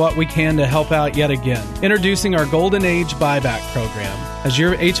doing what we can to help out yet again. Introducing our Golden Age Buyback Program. As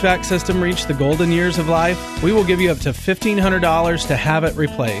your HVAC system reached the golden years of life, we will give you up to $1,500 to have it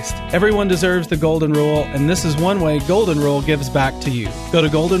replaced. Everyone deserves the Golden Rule, and this is one way Golden Rule gives back to you. Go to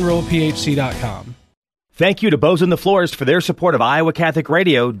goldenrulephc.com. Thank you to Bozen the Florist for their support of Iowa Catholic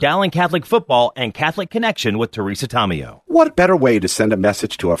Radio, Dowling Catholic Football, and Catholic Connection with Teresa Tomeo. What better way to send a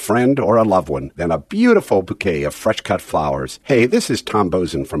message to a friend or a loved one than a beautiful bouquet of fresh-cut flowers? Hey, this is Tom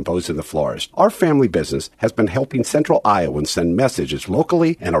Bozen from Bozen the Florist. Our family business has been helping Central Iowans send messages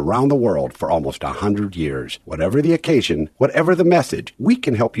locally and around the world for almost 100 years. Whatever the occasion, whatever the message, we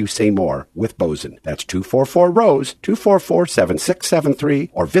can help you say more with Bozen. That's 244-ROSE, 244-7673,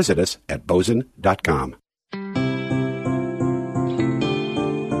 or visit us at bozen.com.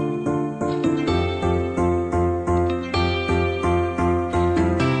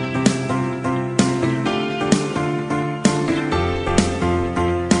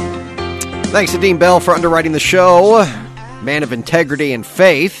 Thanks to Dean Bell for underwriting the show. Man of integrity and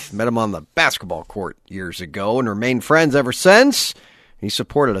faith. Met him on the basketball court years ago and remained friends ever since. He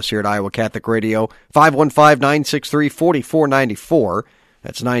supported us here at Iowa Catholic Radio. 515-963-4494.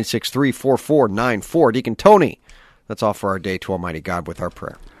 That's 963-4494. Deacon Tony, let's offer our day to Almighty God with our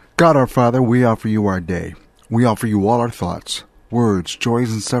prayer. God our Father, we offer you our day. We offer you all our thoughts, words,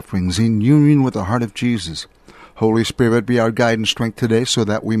 joys, and sufferings in union with the heart of Jesus. Holy Spirit, be our guide and strength today so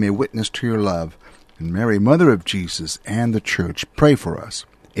that we may witness to your love. And Mary, Mother of Jesus and the Church, pray for us.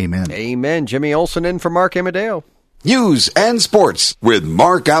 Amen. Amen. Jimmy Olsen in for Mark Amadeo. News and sports with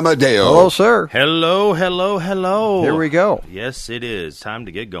Mark Amadeo. Hello, sir. Hello, hello, hello. Here we go. Yes, it is. Time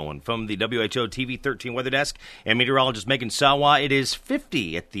to get going. From the WHO TV 13 Weather Desk and meteorologist Megan Sawa, it is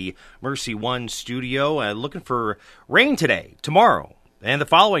 50 at the Mercy One studio. Looking for rain today, tomorrow, and the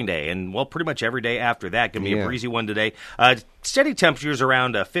following day, and, well, pretty much every day after that. Going to be a breezy one today. Steady temperatures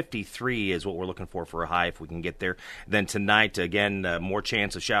around 53 is what we're looking for a high if we can get there. Then tonight, again, more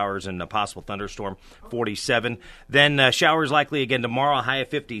chance of showers and a possible thunderstorm, 47. Then showers likely again tomorrow, a high of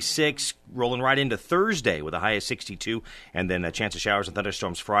 56, rolling right into Thursday with a high of 62. And then a chance of showers and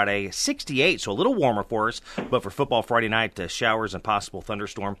thunderstorms Friday, 68, so a little warmer for us. But for football Friday night, showers and possible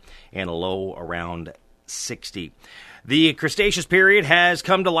thunderstorm and a low around 60. The Cretaceous period has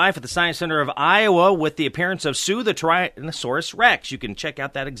come to life at the Science Center of Iowa with the appearance of Sue the Tyrannosaurus Rex. You can check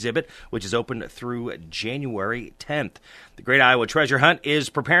out that exhibit, which is open through January 10th. The Great Iowa Treasure Hunt is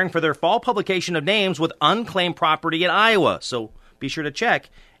preparing for their fall publication of names with unclaimed property in Iowa. So be sure to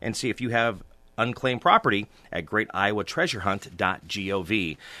check and see if you have unclaimed property at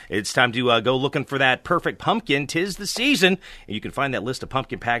greatiowatreasurehunt.gov. It's time to go looking for that perfect pumpkin. 'Tis the season. And you can find that list of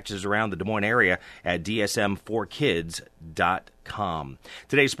pumpkin packages around the Des Moines area at dsm4kids.com.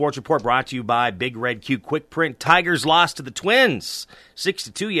 Today's sports report brought to you by Big Red Q Quick Print. Tigers lost to the Twins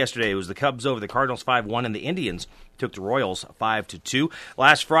 6-2 yesterday. It was the Cubs over the Cardinals 5-1 and the Indians took the Royals 5-2.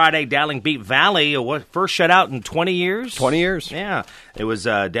 Last Friday, Dowling beat Valley. First shutout in 20 years? 20 years. Yeah. It was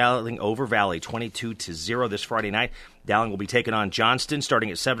Dowling over Valley, 22-0 this Friday night. Dowling will be taking on Johnston starting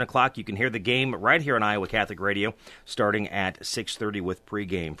at 7 o'clock. You can hear the game right here on Iowa Catholic Radio starting at 6:30 with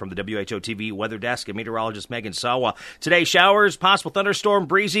pregame. From the WHO TV Weather Desk and meteorologist Megan Sawa. Today, showers, possible thunderstorm,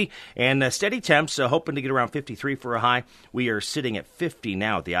 breezy, and steady temps, hoping to get around 53 for a high. We are sitting at 50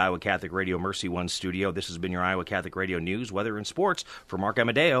 now at the Iowa Catholic Radio Mercy One studio. This has been your Iowa Catholic Radio News, Weather, and Sports. For Mark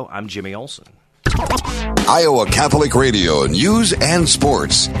Amadeo, I'm Jimmy Olsen. Iowa Catholic Radio News and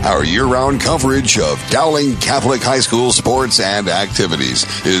Sports. Our year-round coverage of Dowling Catholic High School sports and activities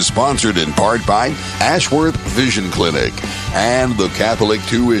is sponsored in part by Ashworth Vision Clinic and the Catholic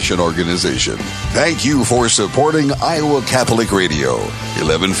Tuition Organization. Thank you for supporting Iowa Catholic Radio.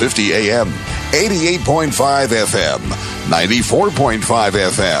 1150 AM, 88.5 FM, 94.5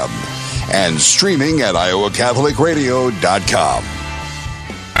 FM, and streaming at iowacatholicradio.com.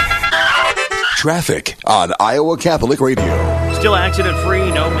 Traffic on Iowa Catholic Radio. Still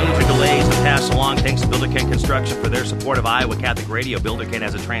accident-free, no major delays to pass along. Thanks to Builder Ken Construction for their support of Iowa Catholic Radio. Builder Ken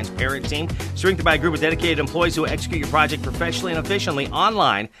has a transparent team, strengthened by a group of dedicated employees who execute your project professionally and efficiently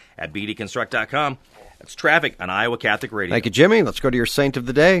online at bdconstruct.com. That's traffic on Iowa Catholic Radio. Thank you, Jimmy. Let's go to your saint of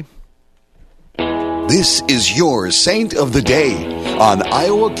the day. This is your Saint of the Day on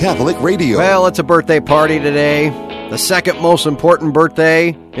Iowa Catholic Radio. Well, it's a birthday party today, the second most important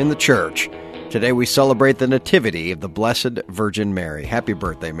birthday in the church. Today we celebrate the Nativity of the Blessed Virgin Mary. Happy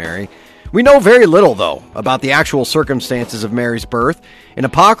birthday, Mary. We know very little, though, about the actual circumstances of Mary's birth. An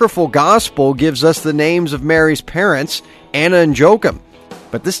apocryphal gospel gives us the names of Mary's parents, Anna and Joachim.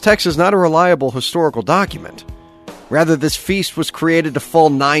 But this text is not a reliable historical document. Rather, this feast was created a full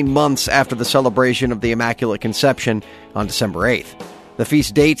 9 months after the celebration of the Immaculate Conception on December 8th. The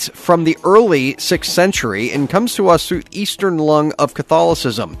feast dates from the early 6th century and comes to us through the eastern lung of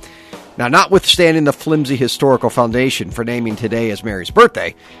Catholicism. Now, notwithstanding the flimsy historical foundation for naming today as Mary's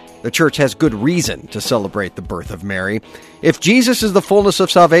birthday, the Church has good reason to celebrate the birth of Mary. If Jesus is the fullness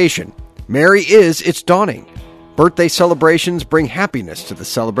of salvation, Mary is its dawning. Birthday celebrations bring happiness to the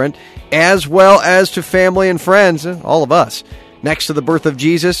celebrant, as well as to family and friends, all of us. Next to the birth of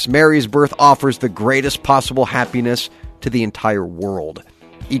Jesus, Mary's birth offers the greatest possible happiness to the entire world.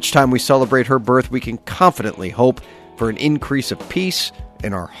 Each time we celebrate her birth, we can confidently hope for an increase of peace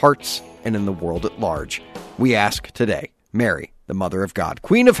in our hearts and in the world at large. We ask today, Mary, the Mother of God,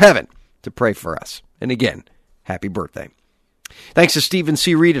 Queen of Heaven, to pray for us. And again, happy birthday. Thanks to Stephen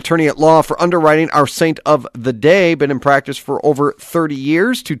C. Reed, attorney at law, for underwriting our Saint of the Day. Been in practice for over 30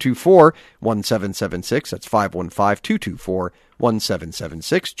 years. 224-1776. That's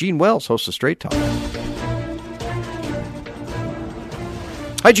 515-224-1776. Gene Wells hosts a Straight Talk.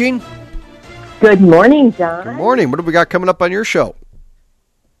 Hi, Gene. Good morning, John. Good morning. What have we got coming up on your show?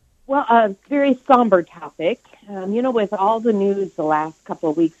 Well, a very somber topic. With all the news the last couple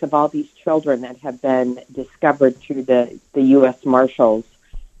of weeks of all these children that have been discovered through the U.S. Marshals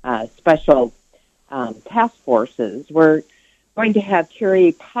special task forces, we're going to have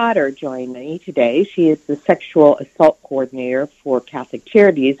Terry Potter join me today. She is the sexual assault coordinator for Catholic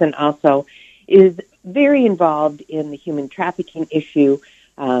Charities and also is very involved in the human trafficking issue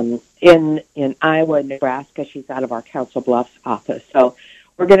in Iowa and Nebraska. She's out of our Council Bluffs office. So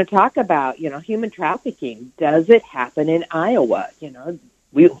we're going to talk about, human trafficking. Does it happen in Iowa?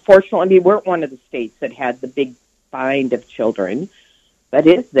 We weren't one of the states that had the big find of children, but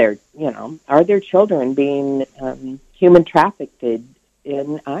are there children being human trafficked in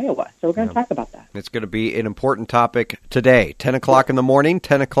Iowa? So we're going to talk about that. It's going to be an important topic today, 10 o'clock in the morning,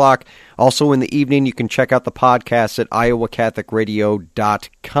 10 o'clock also in the evening. You can check out the podcast at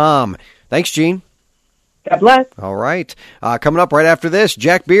iowacatholicradio.com. Thanks, Gene. God bless. All right. Coming up right after this,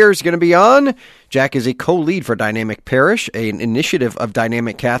 Jack Beers is going to be on. Jack is a co-lead for Dynamic Parish, an initiative of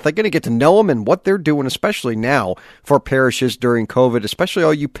Dynamic Catholic. Going to get to know them and what they're doing, especially now for parishes during COVID, especially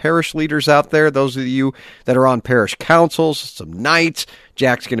all you parish leaders out there, those of you that are on parish councils, some nights.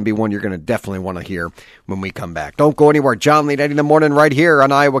 Jack's going to be one you're going to definitely want to hear when we come back. Don't go anywhere. John Leonetti in the morning right here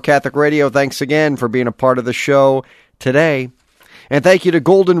on Iowa Catholic Radio. Thanks again for being a part of the show today. And thank you to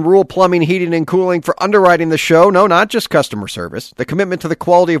Golden Rule Plumbing, Heating, and Cooling for underwriting the show. No, not just customer service. The commitment to the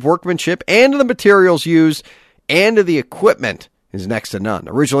quality of workmanship and to the materials used and to the equipment is next to none.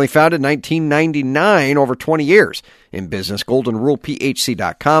 Originally founded in 1999, over 20 years in business.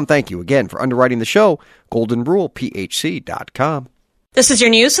 GoldenRulePHC.com. Thank you again for underwriting the show. GoldenRulePHC.com. This is your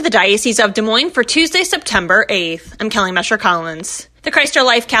news for the Diocese of Des Moines for Tuesday, September 8th. I'm Kelly Mesher-Collins. The Christ Our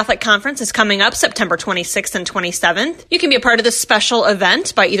Life Catholic Conference is coming up September 26th and 27th. You can be a part of this special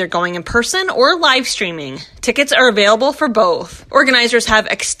event by either going in person or live streaming. Tickets are available for both. Organizers have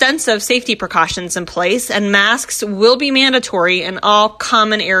extensive safety precautions in place, and masks will be mandatory in all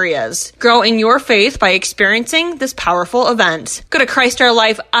common areas. Grow in your faith by experiencing this powerful event. Go to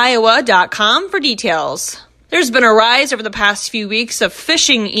ChristOurLifeIowa.com for details. There's been a rise over the past few weeks of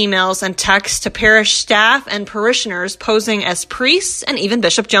phishing emails and texts to parish staff and parishioners posing as priests and even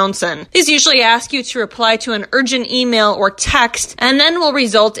Bishop Johnson. These usually ask you to reply to an urgent email or text and then will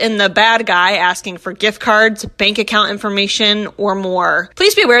result in the bad guy asking for gift cards, bank account information, or more.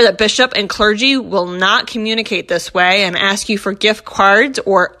 Please be aware that bishop and clergy will not communicate this way and ask you for gift cards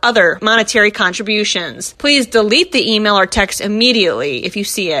or other monetary contributions. Please delete the email or text immediately if you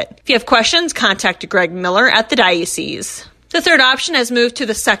see it. If you have questions, contact Greg Miller at the diocese. The third option has moved to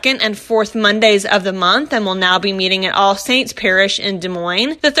the second and fourth Mondays of the month and will now be meeting at All Saints Parish in Des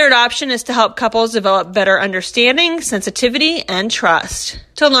Moines. The third option is to help couples develop better understanding, sensitivity, and trust.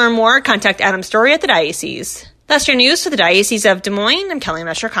 To learn more, contact Adam Story at the diocese. That's your news for the Diocese of Des Moines. I'm Kelly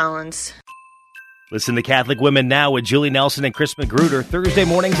Mesher-Collins. Listen to Catholic Women Now with Julie Nelson and Chris Magruder Thursday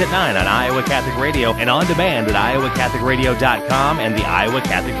mornings at 9 on Iowa Catholic Radio and on demand at iowacatholicradio.com and the Iowa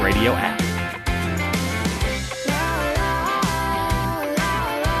Catholic Radio app.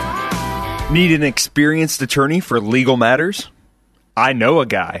 Need an experienced attorney for legal matters? I know a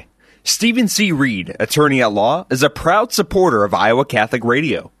guy. Stephen C. Reed, attorney at law, is a proud supporter of Iowa Catholic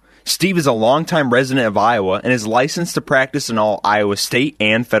Radio. Steve is a longtime resident of Iowa and is licensed to practice in all Iowa state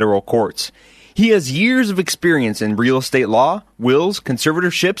and federal courts. He has years of experience in real estate law, wills,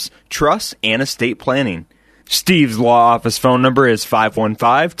 conservatorships, trusts, and estate planning. Steve's law office phone number is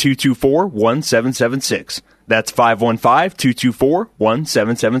 515-224-1776. That's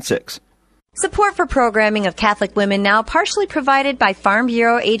 515-224-1776. Support for programming of Catholic Women Now partially provided by Farm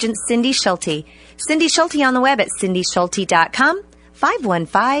Bureau agent Cindy Schulte. Cindy Schulte on the web at cindyschulte.com,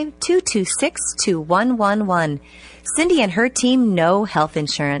 515-226-2111. Cindy and her team know health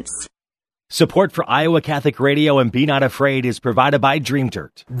insurance. Support for Iowa Catholic Radio and Be Not Afraid is provided by Dream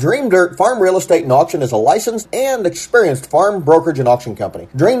Dirt. Dream Dirt Farm Real Estate and Auction is a licensed and experienced farm brokerage and auction company.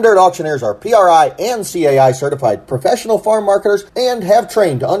 Dream Dirt auctioneers are PRI and CAI certified professional farm marketers and have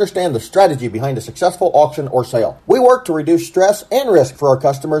trained to understand the strategy behind a successful auction or sale. We work to reduce stress and risk for our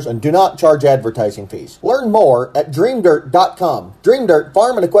customers and do not charge advertising fees. Learn more at dreamdirt.com. Dream Dirt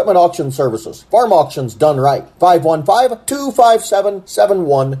Farm and Equipment Auction Services. Farm auctions done right.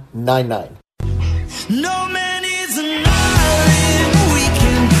 515-257-7199. No man is an island we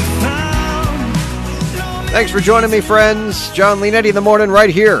can be found. Thanks for joining me, friends. John Leonetti in the morning right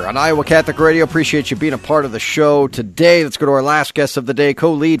here on Iowa Catholic Radio. Appreciate you being a part of the show today. Let's go to our last guest of the day,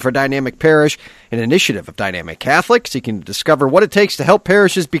 co-lead for Dynamic Parish, an initiative of Dynamic Catholic, seeking to discover what it takes to help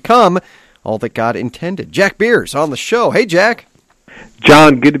parishes become all that God intended. Jack Beers on the show. Hey, Jack.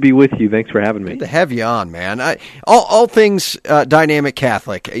 John, good to be with you. Thanks for having me. Good to have you on, man. All things Dynamic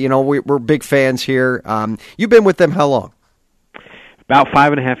Catholic. You know, we're big fans here. You've been with them how long? About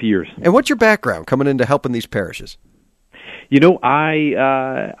 5.5 years. And what's your background coming into helping these parishes? You know,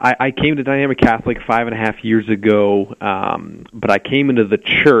 I came to Dynamic Catholic 5.5 years ago, but I came into the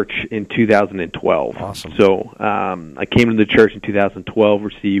church in 2012. Awesome. So I came into the church in 2012,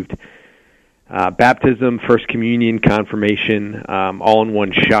 received baptism, First Communion, confirmation, all in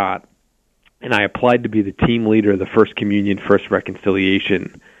one shot. And I applied to be the team leader of the First Communion, First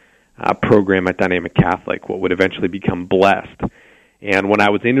Reconciliation program at Dynamic Catholic, what would eventually become Blessed. And when I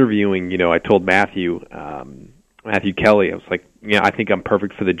was interviewing, you know, I told Matthew Kelly, I was like, I think I'm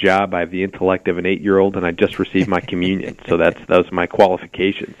perfect for the job. I have the intellect of an 8-year-old, and I just received my communion. So those my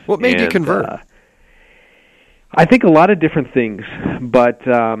qualifications. What made you convert? I think a lot of different things, but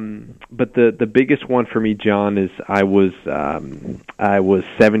the biggest one for me, John, is I was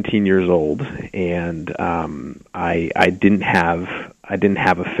 17 years old, and I didn't have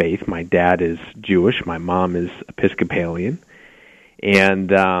a faith. My dad is Jewish, my mom is Episcopalian,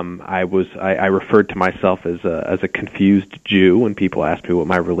 and I referred to myself as a confused Jew when people asked me what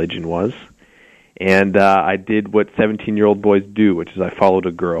my religion was. And I did what 17-year-old boys do, which is I followed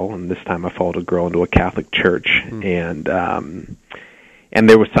a girl, and this time I followed a girl into a Catholic church. And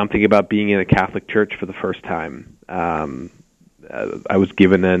there was something about being in a Catholic church for the first time. I was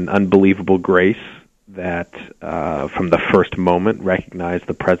given an unbelievable grace that, from the first moment, recognized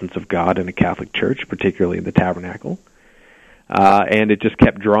the presence of God in a Catholic church, particularly in the tabernacle. And it just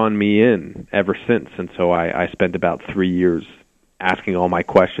kept drawing me in ever since. And so I spent about 3 years asking all my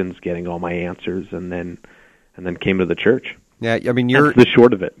questions, getting all my answers, and then came to the church. Yeah, I mean, you're that's the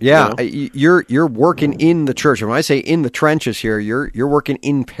short of it. Yeah, you know? you're working in the church. And when I say in the trenches here, you're working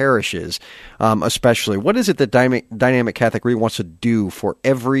in parishes, especially. What is it that Dynamic Catholic really wants to do for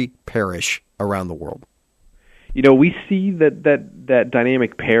every parish around the world? You know, we see that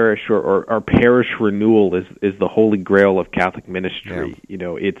Dynamic Parish or our parish renewal is the holy grail of Catholic ministry. Yeah. You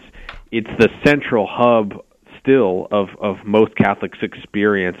know, it's the central hub still of most Catholics'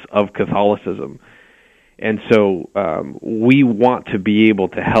 experience of Catholicism. And so we want to be able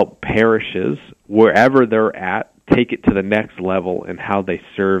to help parishes, wherever they're at, take it to the next level in how they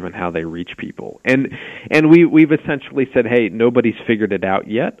serve and how they reach people. And we've essentially said, hey, nobody's figured it out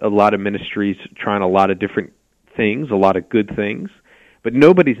yet. A lot of ministries trying a lot of different things, a lot of good things, but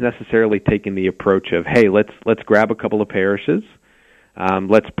nobody's necessarily taken the approach of, hey, let's grab a couple of parishes,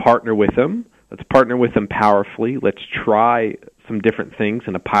 let's partner with them. Let's partner with them powerfully. Let's try some different things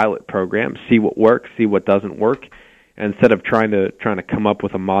in a pilot program, see what works, see what doesn't work. And instead of trying to come up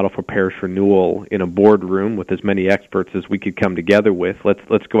with a model for parish renewal in a boardroom with as many experts as we could come together with,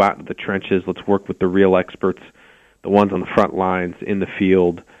 let's go out into the trenches. Let's work with the real experts, the ones on the front lines in the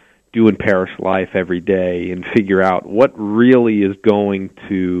field, doing parish life every day, and figure out what really is going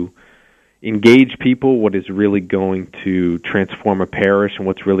to engage people, what is really going to transform a parish, and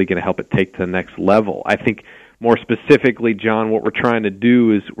what's really going to help it take to the next level. I think more specifically, John, what we're trying to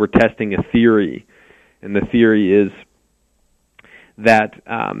do is we're testing a theory, and the theory is that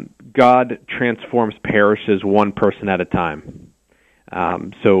God transforms parishes one person at a time.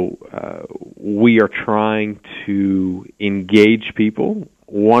 So we are trying to engage people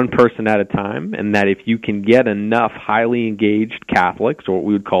one person at a time, and that if you can get enough highly engaged Catholics, or what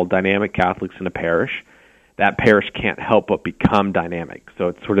we would call dynamic Catholics in a parish, that parish can't help but become dynamic. So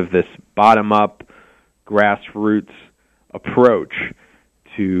it's sort of this bottom-up, grassroots approach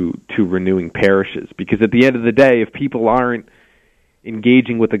to renewing parishes. Because at the end of the day, if people aren't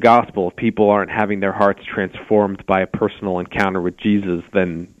engaging with the gospel, if people aren't having their hearts transformed by a personal encounter with Jesus,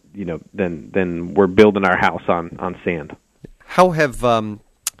 then we're building our house on sand. How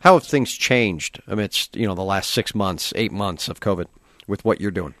have things changed amidst the last 6 months, 8 months of COVID with what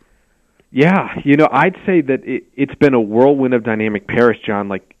you're doing? Yeah, I'd say that it's been a whirlwind of Dynamic Parish, John.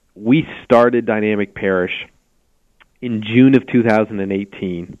 Like, we started Dynamic Parish in June of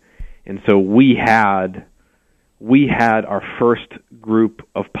 2018, and so we had our first group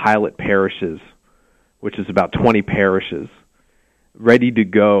of pilot parishes, which is about 20 parishes, ready to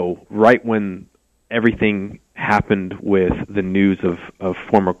go right when everything happened with the news of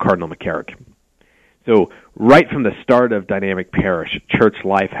former Cardinal McCarrick. So right from the start of Dynamic Parish, church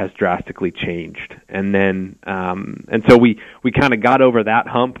life has drastically changed. And then and so we kind of got over that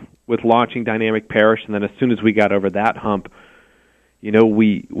hump with launching Dynamic Parish, and then as soon as we got over that hump,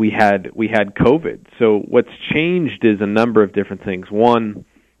 we had COVID. So what's changed is a number of different things. One,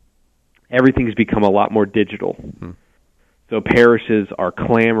 everything's become a lot more digital. So parishes are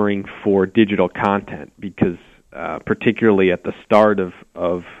clamoring for digital content because particularly at the start of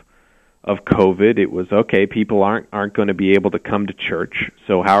COVID. It was, okay, people aren't going to be able to come to church,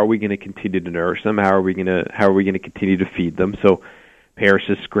 so how are we going to continue to nourish them? How are we going to continue to feed them? So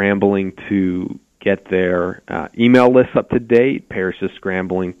parishes scrambling to get their email lists up to date. Parishes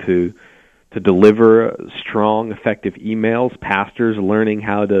scrambling to deliver strong, effective emails. Pastors learning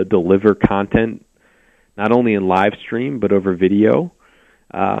how to deliver content, not only in live stream but over video,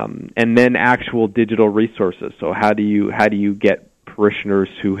 and then actual digital resources. So how do you get parishioners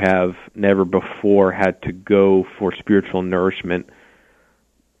who have never before had to go for spiritual nourishment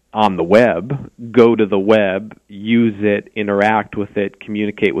on the web, go to the web, use it, interact with it,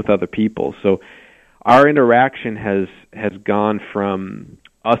 communicate with other people? So our interaction has gone from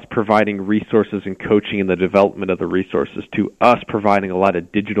us providing resources and coaching and the development of the resources to us providing a lot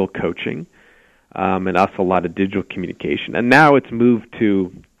of digital coaching and us a lot of digital communication. And now it's moved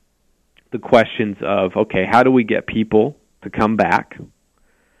to the questions of, okay, how do we get people to come back?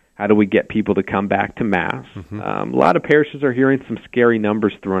 How do we get people to come back to Mass? A lot of parishes are hearing some scary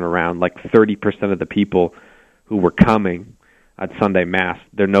numbers thrown around, like 30% of the people who were coming at Sunday Mass,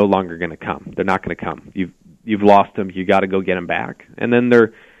 they're no longer going to come. They're not going to come. You've lost them. You got to go get them back. And then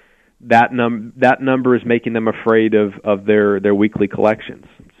that number is making them afraid of their weekly collections.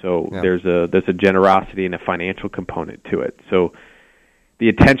 So there's a generosity and a financial component to it. So the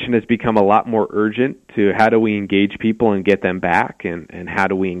attention has become a lot more urgent to how do we engage people and get them back, and how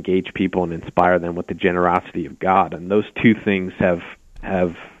do we engage people and inspire them with the generosity of God. And those two things have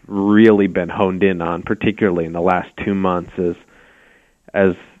really been honed in on, particularly in the last 2 months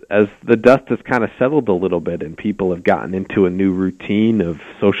as the dust has kind of settled a little bit and people have gotten into a new routine of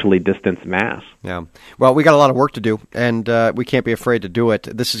socially distanced Mass. Yeah. Well, we got a lot of work to do, and we can't be afraid to do it.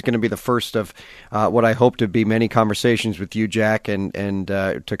 This is going to be the first of what I hope to be many conversations with you, Jack, and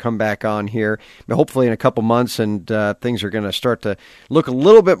to come back on here, hopefully in a couple months, and things are going to start to look a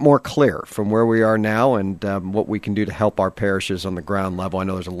little bit more clear from where we are now and what we can do to help our parishes on the ground level. I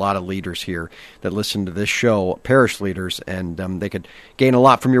know there's a lot of leaders here that listen to this show, parish leaders, and they could gain a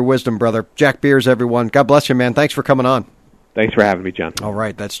lot from your wisdom, brother. Jack Beers, everyone. God bless you, man. Thanks for coming on. Thanks for having me, John. All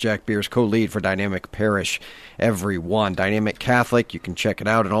right, that's Jack Beers, co-lead for Dynamic Parish, everyone. Dynamic Catholic, you can check it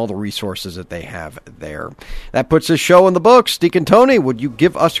out and all the resources that they have there. That puts this show in the books. Deacon Tony, would you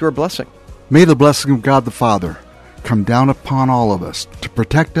give us your blessing? May the blessing of God the Father come down upon all of us to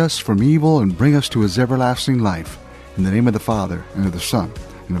protect us from evil and bring us to his everlasting life. In the name of the Father, and of the Son,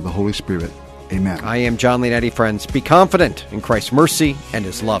 and of the Holy Spirit. Amen. I am John Leonetti, friends. Be confident in Christ's mercy and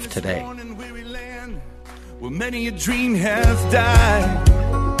his love today. Where many a dream has died,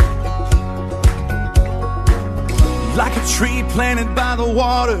 like a tree planted by the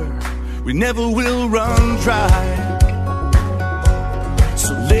water, we never will run dry.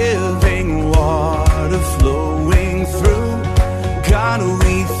 So living water flowing through, God,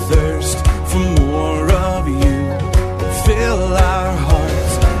 we thirst for more of you. Fill our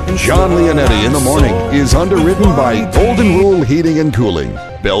hearts. John Leonetti in the Morning is underwritten by Golden Rule Heating and Cooling,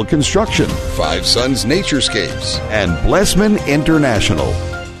 Bell Construction, Five Sons Naturescapes, and Blessman International.